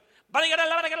up. He goes,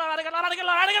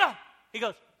 he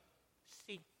goes,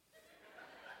 see.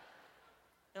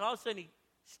 And all of a sudden he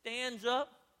stands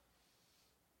up.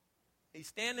 He's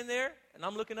standing there, and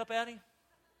I'm looking up at him.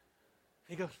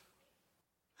 He goes,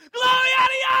 Gloria a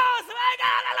Dios!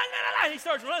 And he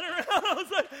starts running around. I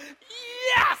was like,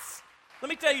 yes! Let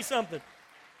me tell you something.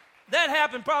 That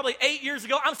happened probably 8 years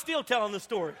ago. I'm still telling the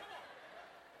story.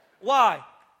 Why?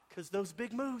 Because those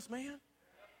big moves, man.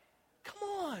 Come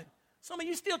on. Some of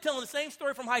you still telling the same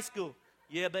story from high school.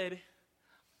 Yeah, baby.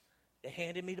 They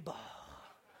handed me the ball.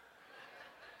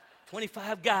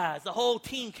 25 guys. The whole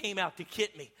team came out to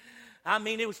kit me. I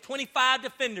mean, it was 25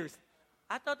 defenders.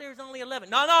 I thought there was only 11.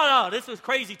 No. This was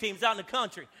crazy teams out in the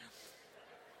country.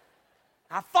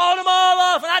 I fought them all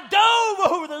off, and I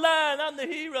dove over the line. I'm the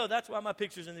hero. That's why my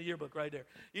picture's in the yearbook right there.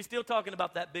 You're still talking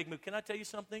about that big move. Can I tell you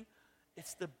something?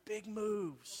 It's the big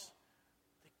moves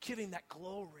that give him that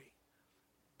glory.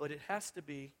 But it has to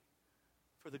be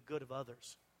for the good of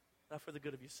others, not for the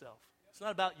good of yourself. It's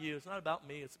not about you. It's not about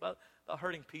me. It's about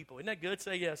hurting people. Isn't that good?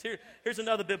 Say yes. Here's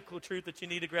another biblical truth that you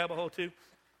need to grab a hold to.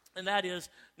 And that is,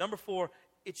 number 4,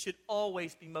 it should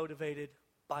always be motivated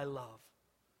by love.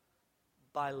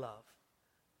 By love.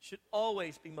 It should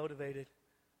always be motivated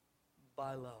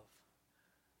by love.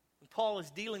 When Paul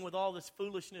is dealing with all this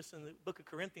foolishness in the book of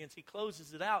Corinthians, he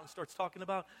closes it out and starts talking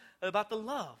about the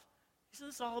love. He says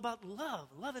it's all about love,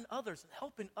 loving others and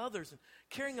helping others and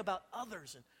caring about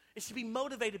others. And it should be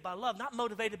motivated by love, not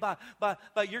motivated by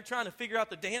you're trying to figure out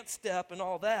the dance step and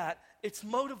all that. It's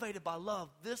motivated by love.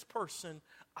 This person,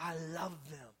 I love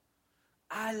them.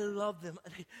 I love them.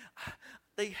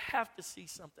 They have to see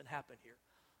something happen here.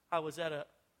 I was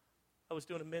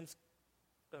doing a men's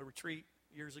retreat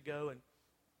years ago, and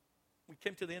we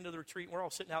came to the end of the retreat, and we're all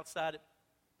sitting outside at,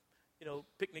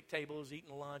 picnic tables,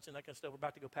 eating lunch and that kind of stuff. We're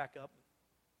about to go pack up.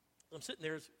 I'm sitting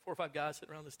there, there's 4 or 5 guys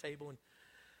sitting around this table, and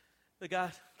the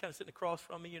guy kind of sitting across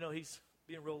from me, he's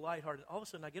being real lighthearted. All of a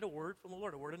sudden, I get a word from the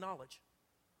Lord, a word of knowledge.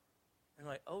 And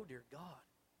I'm like, oh, dear God.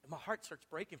 And my heart starts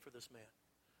breaking for this man.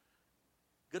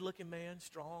 Good-looking man,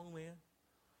 strong man.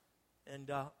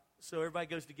 And so everybody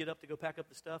goes to get up to go pack up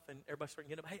the stuff, and everybody's starting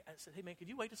to get up. Hey, I said, hey, man, could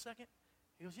you wait a second?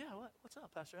 He goes, yeah, what's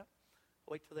up, Pastor Al?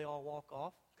 I wait till they all walk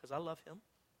off because I love him.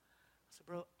 I said,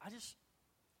 bro, I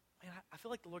feel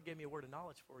like the Lord gave me a word of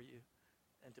knowledge for you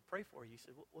and to pray for you. He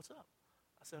said, what's up?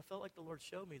 I said, I felt like the Lord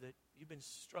showed me that you've been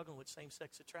struggling with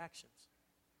same-sex attractions.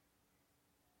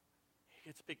 He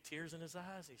gets big tears in his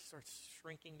eyes. He starts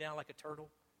shrinking down like a turtle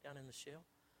down in the shell.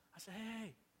 I said,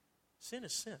 hey, sin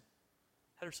is sin.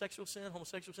 Heterosexual sin,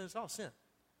 homosexual sin, it's all sin.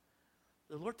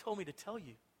 The Lord told me to tell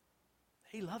you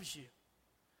He loves you.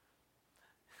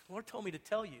 The Lord told me to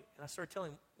tell you, and I started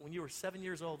telling him, when you were 7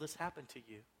 years old, this happened to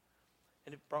you,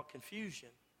 and it brought confusion.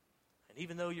 And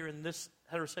even though you're in this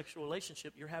heterosexual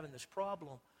relationship, you're having this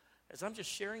problem. As I'm just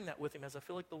sharing that with him, as I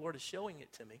feel like the Lord is showing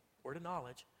it to me, word of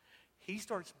knowledge, he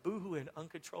starts boohooing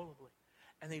uncontrollably.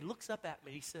 And he looks up at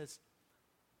me, he says,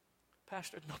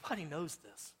 Pastor, nobody knows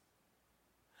this.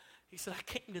 He said, I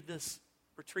came to this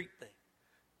retreat thing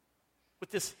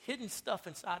with this hidden stuff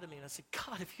inside of me. And I said,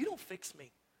 God, if you don't fix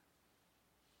me,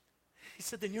 he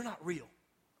said, then you're not real.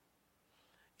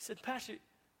 He said, Pastor,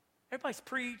 everybody's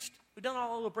preached. We've done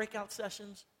all the breakout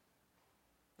sessions.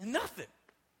 And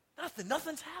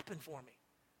nothing's happened for me.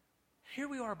 Here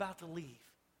we are about to leave.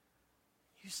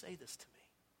 You say this to me.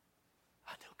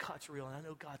 I know God's real, and I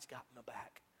know God's got my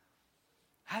back.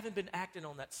 I haven't been acting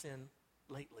on that sin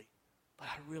lately, but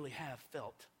I really have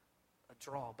felt a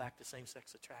draw back to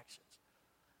same-sex attractions.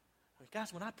 I mean,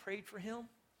 guys, when I prayed for him,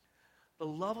 the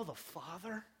love of the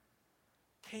Father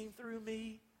came through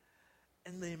me,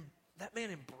 and that man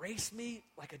embraced me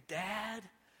like a dad,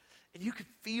 and you could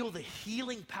feel the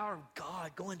healing power of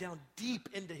God going down deep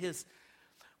into his,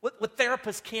 what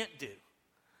therapists can't do,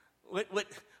 what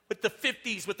the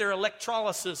 50s with their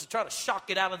electrolysis to try to shock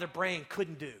it out of their brain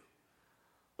couldn't do.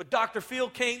 What Dr. Phil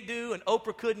can't do and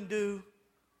Oprah couldn't do,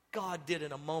 God did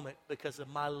in a moment because of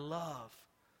my love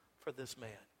for this man.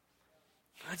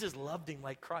 I just loved him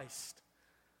like Christ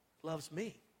loves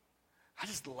me. I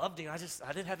just loved him. I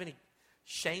didn't have any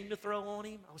shame to throw on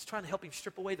him. I was trying to help him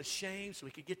strip away the shame so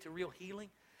he could get to real healing.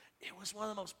 It was one of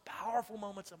the most powerful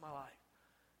moments of my life.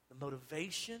 The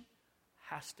motivation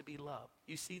has to be love.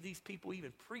 You see these people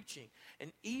even preaching,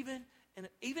 and even And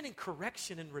even in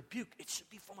correction and rebuke, it should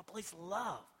be from a place of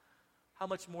love. How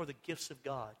much more the gifts of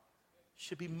God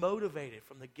should be motivated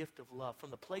from the gift of love, from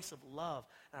the place of love.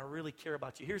 And I really care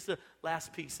about you. Here's the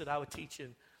last piece that I would teach you.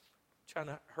 I'm trying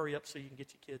to hurry up so you can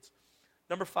get your kids.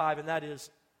 Number 5, and that is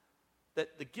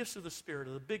that the gifts of the Spirit,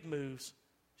 or the big moves,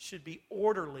 should be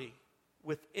orderly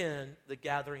within the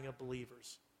gathering of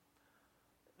believers.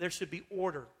 There should be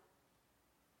order.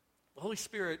 The Holy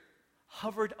Spirit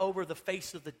hovered over the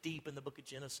face of the deep in the book of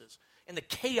Genesis, in the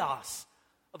chaos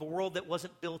of a world that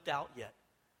wasn't built out yet,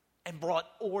 and brought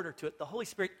order to it. The Holy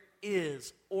Spirit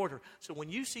is order. So when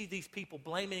you see these people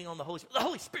blaming on the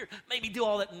Holy Spirit made me do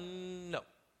all that.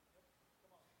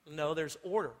 No, there's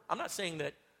order. I'm not saying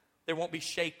that there won't be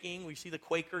shaking. We see the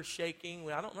Quakers shaking.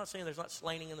 I'm not saying there's not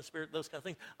slaining in the Spirit, those kind of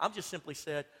things. I'm just simply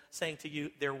saying to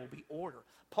you, there will be order.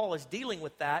 Paul is dealing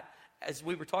with that, as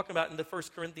we were talking about in the 1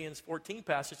 Corinthians 14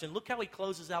 passage. And look how he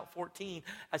closes out 14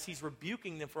 as he's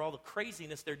rebuking them for all the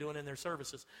craziness they're doing in their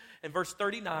services. In verse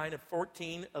 39 of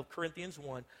 14 of Corinthians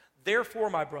 1, therefore,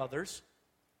 my brothers,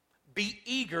 be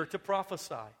eager to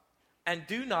prophesy, and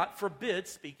do not forbid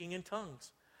speaking in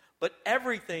tongues. But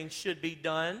everything should be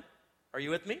done, are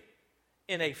you with me?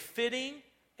 In a fitting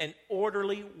and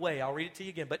orderly way. I'll read it to you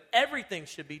again. But everything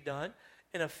should be done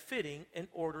in a fitting and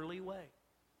orderly way.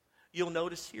 You'll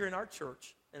notice here in our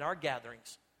church, in our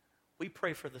gatherings, we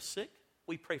pray for the sick.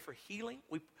 We pray for healing.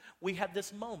 We have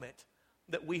this moment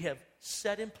that we have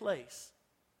set in place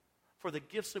for the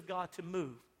gifts of God to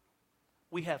move.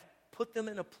 We have put them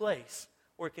in a place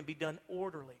where it can be done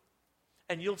orderly.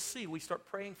 And you'll see, we start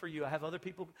praying for you. I have other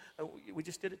people, we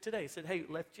just did it today. Said, hey,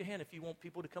 lift your hand if you want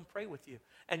people to come pray with you.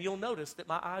 And you'll notice that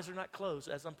my eyes are not closed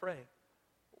as I'm praying.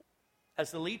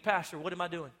 As the lead pastor, what am I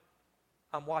doing?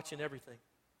 I'm watching everything.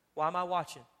 Why am I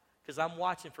watching? Because I'm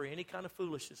watching for any kind of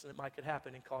foolishness that might could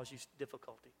happen and cause you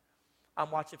difficulty.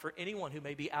 I'm watching for anyone who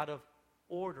may be out of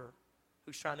order,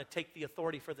 who's trying to take the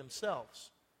authority for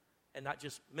themselves and not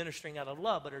just ministering out of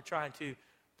love, but are trying to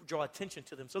draw attention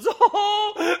to themselves.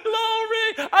 Oh,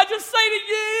 glory! I just say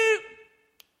to you,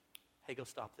 hey, go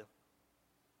stop them.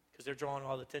 Because they're drawing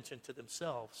all the attention to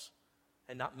themselves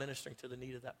and not ministering to the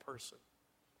need of that person.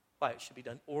 Why? It should be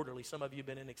done orderly. Some of you have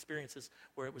been in experiences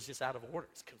where it was just out of order.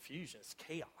 It's confusion. It's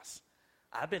chaos.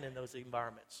 I've been in those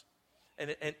environments.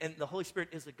 And the Holy Spirit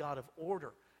is a God of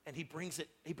order. And He brings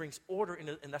order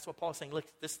into, and that's what Paul's saying. Look,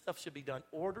 this stuff should be done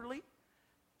orderly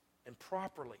and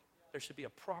properly. There should be a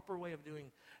proper way of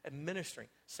doing and ministering.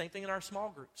 Same thing in our small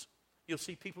groups. You'll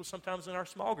see people sometimes in our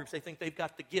small groups, they think they've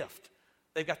got the gift.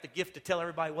 They've got the gift to tell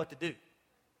everybody what to do.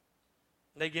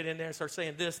 They get in there and start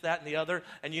saying this, that, and the other,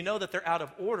 and you know that they're out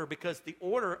of order because the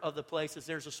order of the place is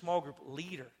there's a small group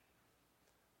leader.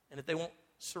 And if they won't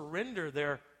surrender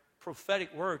their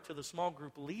prophetic word to the small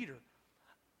group leader.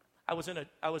 I was in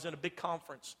a big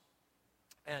conference,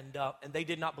 and they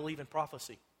did not believe in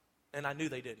prophecy, and I knew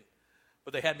they didn't.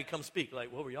 But they had me come speak.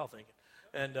 Like, what were y'all thinking?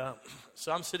 And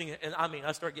so I'm sitting, and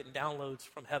I start getting downloads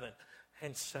from heaven.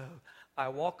 And so I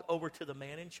walk over to the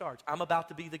man in charge. I'm about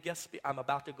to be the guest speaker. I'm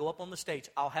about to go up on the stage.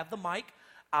 I'll have the mic.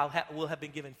 We'll have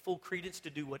been given full credence to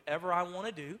do whatever I want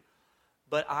to do.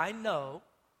 But I know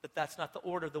that that's not the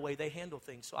order, the way they handle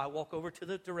things. So I walk over to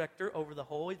the director over the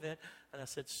whole event, and I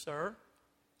said, sir,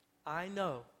 I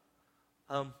know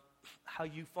how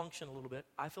you function a little bit.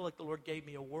 I feel like the Lord gave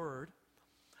me a word,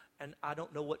 and I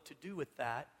don't know what to do with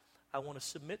that. I want to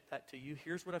submit that to you.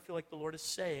 Here's what I feel like the Lord is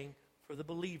saying for the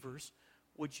believers.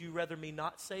 Would you rather me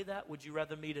not say that? Would you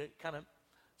rather me to kind of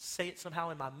say it somehow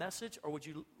in my message? Or would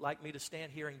you like me to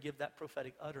stand here and give that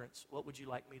prophetic utterance? What would you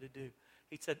like me to do?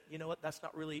 He said, you know what? That's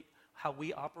not really how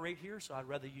we operate here, so I'd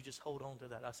rather you just hold on to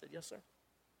that. I said, yes, sir.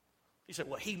 He said,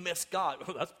 well, he missed God.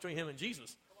 Well, that's between him and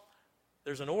Jesus.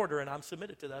 There's an order, and I'm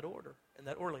submitted to that order. And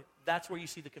that orderly, that's where you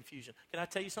see the confusion. Can I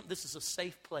tell you something? This is a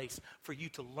safe place for you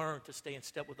to learn to stay in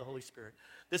step with the Holy Spirit.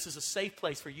 This is a safe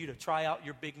place for you to try out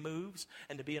your big moves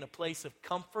and to be in a place of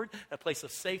comfort, a place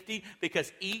of safety,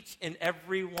 because each and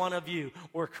every one of you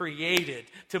were created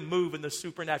to move in the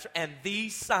supernatural. And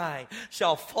these signs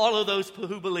shall follow those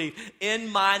who believe in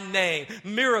my name.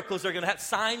 Miracles are going to have,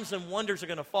 signs and wonders are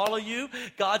going to follow you.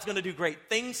 God's going to do great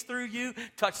things through you,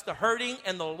 touch the hurting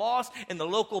and the lost in the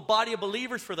local body of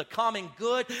believers for the common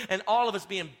good, and all of us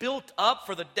being built up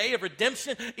for the day of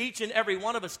redemption, each and every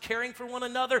one of us caring for one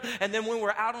another. And then when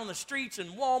we're out on the streets and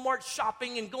Walmart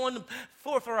shopping and going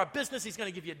for our business, he's going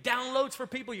to give you downloads for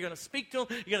people. You're going to speak to them.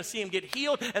 You're going to see them get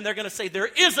healed, and they're going to say, there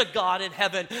is a God in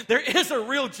heaven. There is a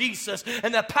real Jesus,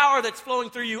 and the power that's flowing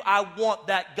through you, I want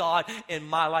that God in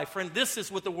my life. Friend, this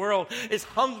is what the world is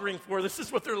hungering for. This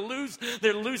is what they're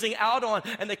losing out on,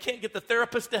 and they can't get the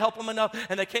therapist to help them enough,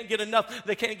 and they can't get enough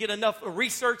get enough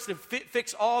research to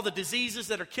fix all the diseases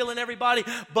that are killing everybody.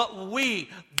 But we,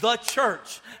 the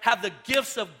church, have the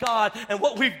gifts of God. And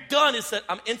what we've done is that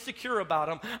I'm insecure about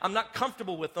them. I'm not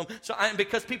comfortable with them. So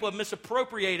because people have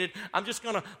misappropriated, I'm just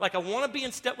going to, I want to be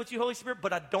in step with you, Holy Spirit,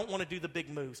 but I don't want to do the big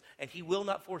moves. And he will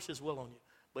not force his will on you.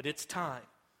 But it's time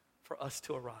for us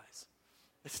to arise.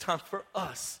 It's time for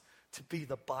us to be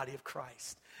the body of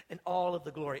Christ and all of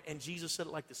the glory. And Jesus said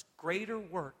it like this: greater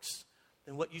works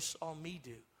than what you saw me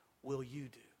do will you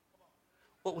do.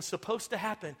 What was supposed to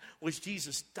happen was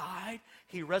Jesus died,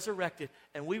 he resurrected,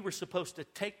 and we were supposed to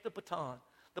take the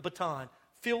baton,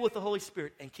 fill with the Holy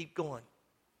Spirit, and keep going.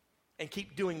 And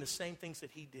keep doing the same things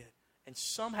that he did. And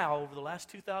somehow over the last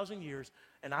 2,000 years,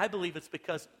 and I believe it's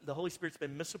because the Holy Spirit's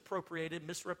been misappropriated,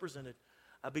 misrepresented,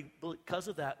 because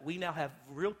of that, we now have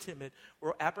real timid,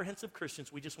 we're apprehensive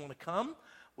Christians. We just want to come,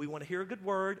 we want to hear a good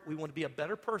word, we want to be a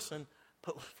better person.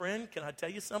 But friend, can I tell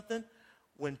you something?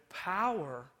 When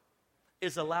power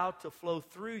is allowed to flow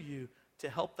through you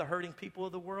to help the hurting people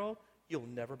of the world, you'll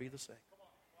never be the same.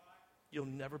 You'll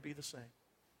never be the same.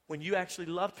 When you actually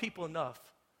love people enough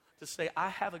to say, I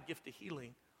have a gift of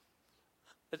healing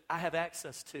that I have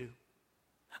access to.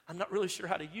 I'm not really sure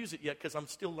how to use it yet because I'm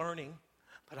still learning.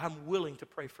 But I'm willing to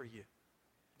pray for you.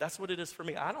 That's what it is for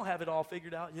me. I don't have it all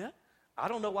figured out yet. I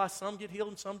don't know why some get healed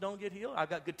and some don't get healed. I've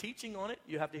got good teaching on it.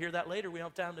 You have to hear that later. We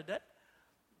don't have time today.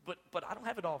 But I don't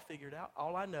have it all figured out.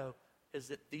 All I know is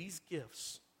that these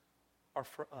gifts are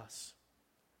for us.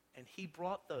 And he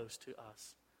brought those to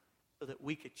us so that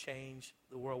we could change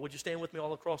the world. Would you stand with me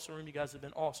all across the room? You guys have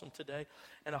been awesome today.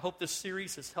 And I hope this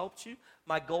series has helped you.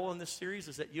 My goal in this series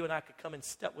is that you and I could come in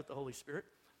step with the Holy Spirit,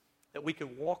 that we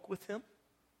could walk with him,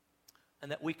 and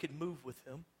that we could move with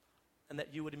him, and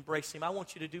that you would embrace him. I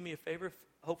want you to do me a favor.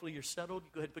 Hopefully you're settled.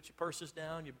 You go ahead and put your purses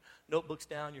down, your notebooks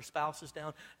down, your spouses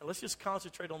down, and let's just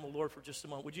concentrate on the Lord for just a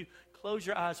moment. Would you close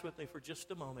your eyes with me for just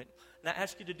a moment? And I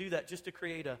ask you to do that just to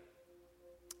create a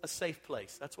safe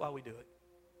place. That's why we do it.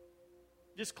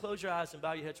 Just close your eyes and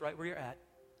bow your heads right where you're at.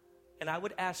 And I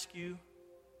would ask you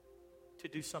to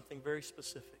do something very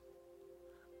specific.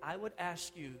 I would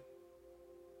ask you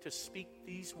to speak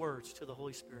these words to the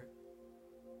Holy Spirit.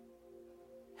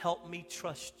 Help me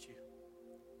trust you.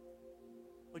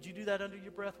 Would you do that under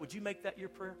your breath? Would you make that your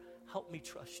prayer? Help me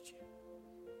trust you.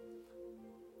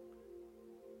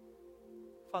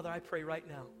 Father, I pray right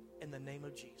now in the name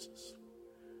of Jesus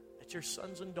that your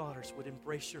sons and daughters would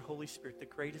embrace your Holy Spirit, the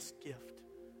greatest gift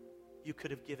you could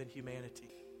have given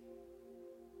humanity.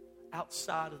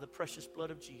 Outside of the precious blood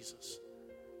of Jesus,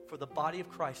 for the body of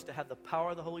Christ to have the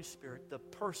power of the Holy Spirit, the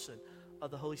person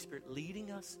of the Holy Spirit leading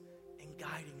us and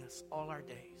guiding us all our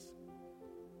days.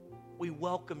 We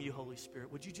welcome you, Holy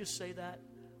Spirit. Would you just say that?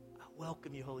 I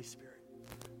welcome you, Holy Spirit.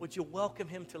 Would you welcome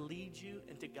him to lead you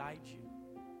and to guide you?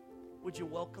 Would you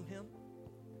welcome him?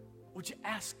 Would you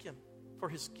ask him for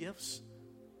his gifts?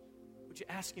 Would you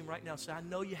ask him right now, say, I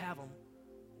know you have them.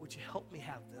 Would you help me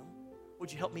have them?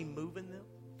 Would you help me move in them?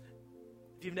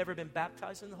 If you've never been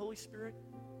baptized in the Holy Spirit,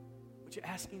 would you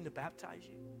ask him to baptize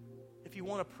you? If you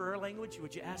want a prayer language,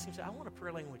 would you ask him, say, I want a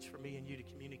prayer language for me and you to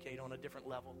communicate on a different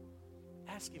level?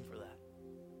 Ask him for that.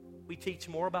 We teach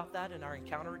more about that in our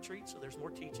encounter retreat, so there's more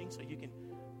teaching so you can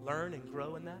learn and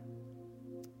grow in that.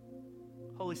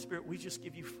 Holy Spirit, we just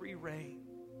give you free reign.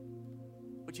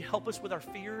 Would you help us with our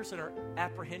fears and our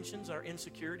apprehensions, our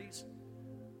insecurities?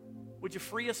 Would you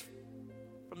free us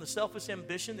from the selfish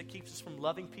ambition that keeps us from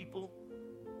loving people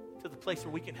to the place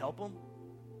where we can help them?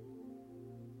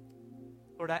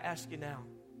 Lord, I ask you now,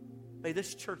 may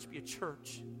this church be a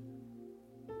church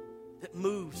that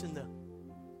moves in the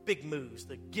big moves,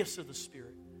 the gifts of the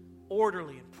Spirit,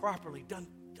 orderly and properly, done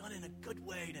in a good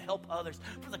way to help others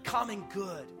for the common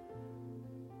good.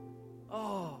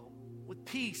 Oh, with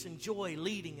peace and joy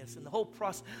leading us in the whole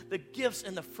process, the gifts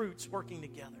and the fruits working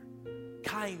together.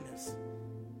 Kindness,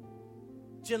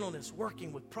 gentleness,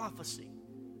 working with prophecy,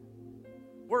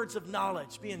 words of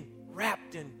knowledge being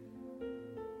wrapped in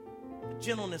the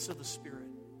gentleness of the Spirit.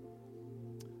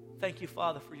 Thank you,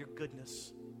 Father, for your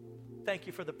goodness. Thank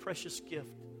you for the precious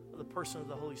gift of the person of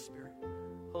the Holy Spirit.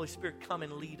 Holy Spirit, come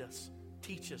and lead us.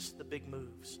 Teach us the big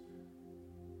moves.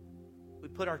 We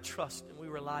put our trust and we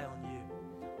rely on you.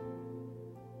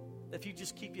 If you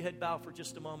just keep your head bowed for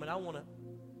just a moment, I want to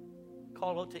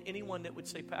call out to anyone that would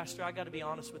say, Pastor, I got to be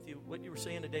honest with you. What you were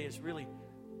saying today is really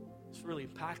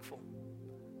impactful.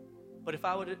 But if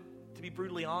I were to be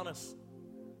brutally honest,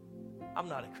 I'm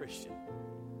not a Christian.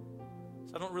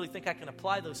 So I don't really think I can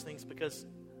apply those things because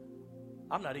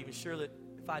I'm not even sure that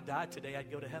if I died today,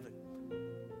 I'd go to heaven.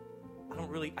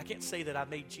 I can't say that I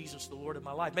made Jesus the Lord of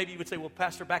my life. Maybe you would say, well,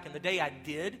 Pastor, back in the day I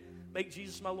did, make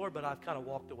Jesus my Lord, but I've kind of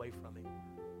walked away from him.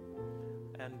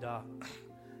 And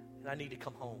I need to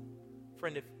come home.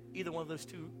 Friend, if either one of those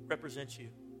two represents you,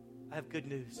 I have good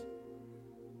news.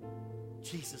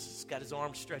 Jesus has got his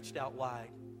arms stretched out wide,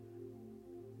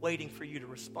 waiting for you to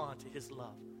respond to his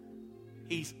love.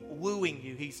 He's wooing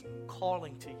you. He's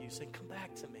calling to you, saying, come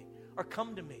back to me, or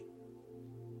come to me.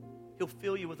 He'll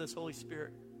fill you with his Holy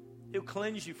Spirit. He'll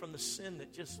cleanse you from the sin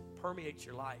that just permeates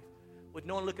your life. With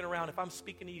no one looking around, if I'm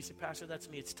speaking to you, say, Pastor, that's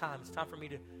me. It's time. It's time for me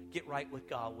to get right with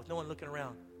God. With no one looking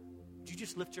around, would you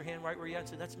just lift your hand right where you're at and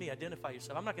say, that's me. Identify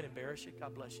yourself. I'm not going to embarrass you.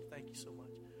 God bless you. Thank you so much.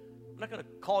 I'm not going to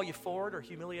call you forward or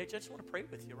humiliate you. I just want to pray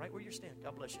with you right where you're standing.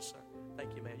 God bless you, sir.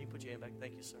 Thank you, man. You can put your hand back.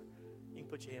 Thank you, sir. You can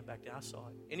put your hand back down. I saw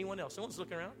it. Anyone else? No one's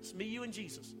looking around. It's me, you, and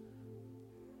Jesus.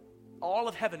 All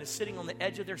of heaven is sitting on the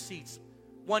edge of their seats,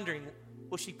 wondering,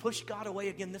 will she push God away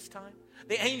again this time?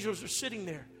 The angels are sitting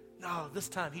there. No, this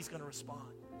time he's going to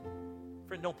respond.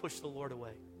 Friend, don't push the Lord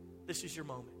away. This is your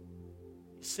moment.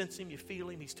 You sense him, you feel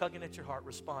him, he's tugging at your heart.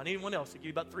 Respond. Anyone else? I'll give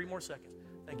you about 3 more seconds.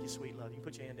 Thank you, sweet love. You can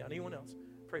put your hand down. Anyone else?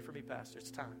 Pray for me, Pastor. It's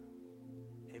time.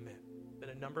 Amen. Been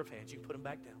a number of hands. You can put them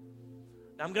back down.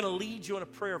 Now I'm going to lead you in a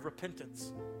prayer of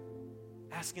repentance,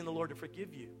 asking the Lord to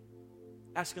forgive you,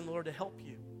 asking the Lord to help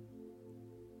you.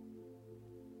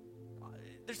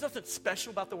 There's nothing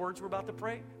special about the words we're about to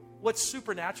pray. What's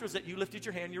supernatural is that you lifted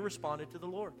your hand, you responded to the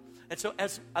Lord. And so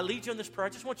as I lead you in this prayer, I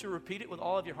just want you to repeat it with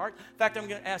all of your heart. In fact, I'm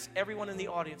going to ask everyone in the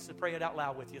audience to pray it out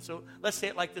loud with you. So let's say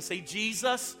it like this. Say,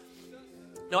 Jesus.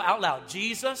 No, out loud.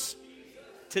 Jesus,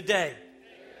 today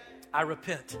I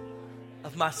repent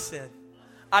of my sin.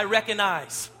 I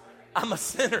recognize I'm a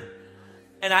sinner.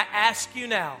 And I ask you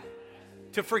now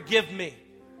to forgive me,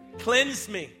 cleanse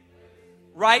me,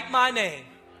 write my name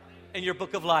in your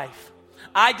book of life.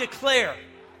 I declare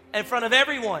in front of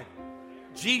everyone,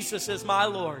 Jesus is my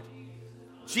Lord.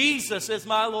 Jesus is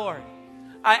my Lord.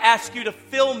 I ask you to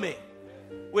fill me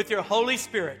with your Holy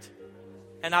Spirit,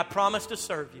 and I promise to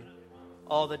serve you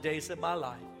all the days of my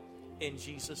life. In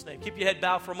Jesus' name. Keep your head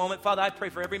bowed for a moment. Father, I pray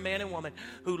for every man and woman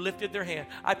who lifted their hand.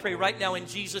 I pray right now in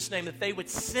Jesus' name that they would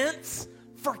sense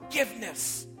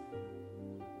forgiveness.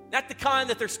 Not the kind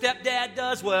that their stepdad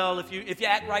does. Well, if you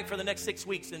act right for the next 6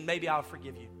 weeks, then maybe I'll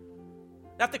forgive you.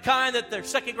 Not the kind that their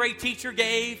second grade teacher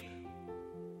gave.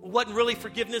 Wasn't really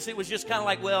forgiveness. It was just kind of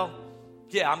like, well,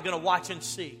 yeah, I'm going to watch and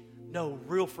see. No,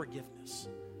 real forgiveness.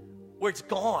 Where it's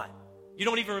gone. You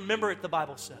don't even remember it, the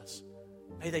Bible says.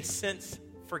 May they sense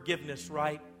forgiveness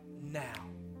right now.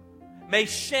 May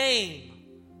shame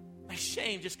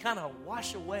just kind of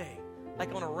wash away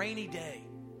like on a rainy day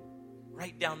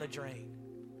right down the drain.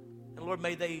 And Lord,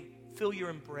 may they feel your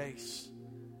embrace.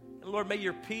 And Lord, may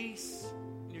your peace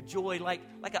and your joy like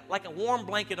a warm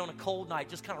blanket on a cold night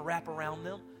just kind of wrap around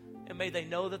them. And may they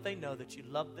know that you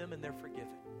love them and they're forgiven.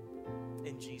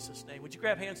 In Jesus' name. Would you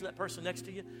grab hands with that person next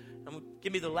to you? And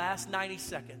give me the last 90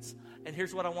 seconds. And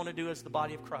here's what I want to do as the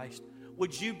body of Christ.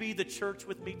 Would you be the church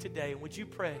with me today? And would you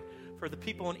pray for the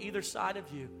people on either side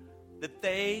of you that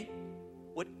they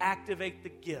would activate the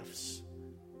gifts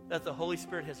that the Holy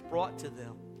Spirit has brought to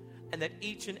them, and that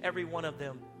each and every one of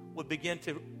them would begin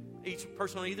to, each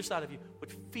person on either side of you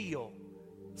would feel,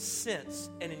 sense,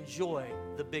 and enjoy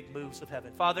the big moves of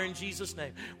heaven. Father, in Jesus'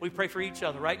 name, we pray for each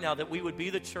other right now that we would be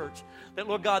the church, that,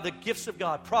 Lord God, the gifts of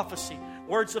God, prophecy,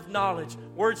 words of knowledge,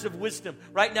 words of wisdom,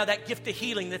 right now that gift of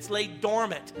healing that's laid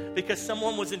dormant because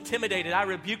someone was intimidated, I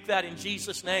rebuke that in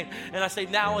Jesus' name. And I say,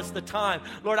 now is the time.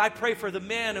 Lord, I pray for the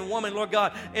man and woman, Lord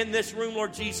God, in this room,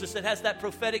 Lord Jesus, that has that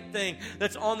prophetic thing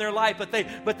that's on their life,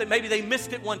 but maybe they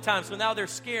missed it one time, so now they're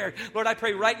scared. Lord, I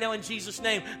pray right now in Jesus'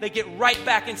 name, they get right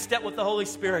back in step with the Holy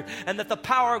Spirit, and that the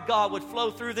power of God would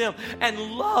flow through them, and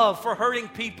love for hurting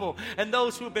people and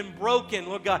those who have been broken,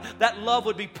 Lord God, that love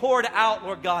would be poured out,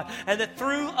 Lord God, and that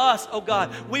through us, oh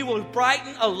God, we will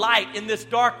brighten a light in this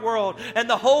dark world, and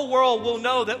the whole world will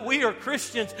know that we are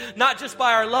Christians, not just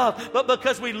by our love, but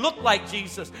because we look like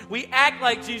Jesus, we act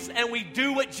like Jesus, and we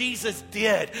do what Jesus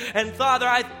did. And Father,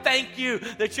 I thank you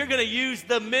that you're going to use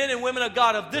the men and women of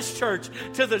God of this church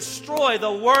to destroy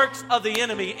the works of the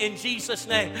enemy in Jesus'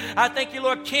 name. I thank you,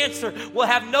 Lord, cancer will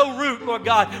have no root, Lord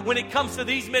God, when it comes to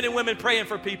these men and women praying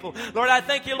for people. Lord, I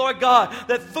thank you, Lord God,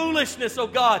 that foolishness, oh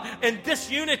God, and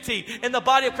disunity in the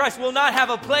body of Christ will not have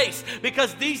a place,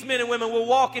 because these men and women will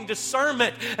walk in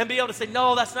discernment and be able to say,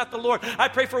 no, that's not the Lord. I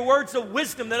pray for words of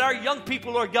wisdom, that our young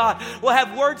people, Lord God, will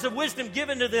have words of wisdom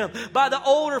given to them by the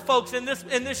older folks in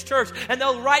this church, and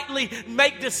they'll rightly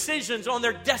make decisions on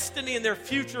their destiny and their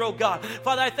future, oh God.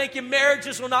 Father, I thank you,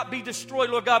 marriages will not be destroyed,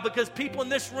 Lord God, because people in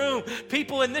this room, people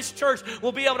people in this church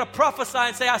will be able to prophesy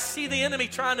and say, I see the enemy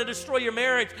trying to destroy your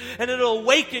marriage, and it'll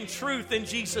awaken truth in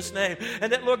Jesus' name.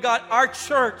 And that, Lord God, our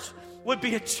church would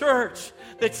be a church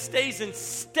that stays in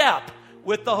step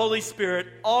with the Holy Spirit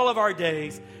all of our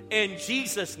days, in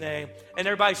Jesus' name. And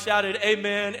everybody shouted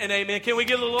amen and amen. Can we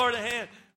give the Lord a hand?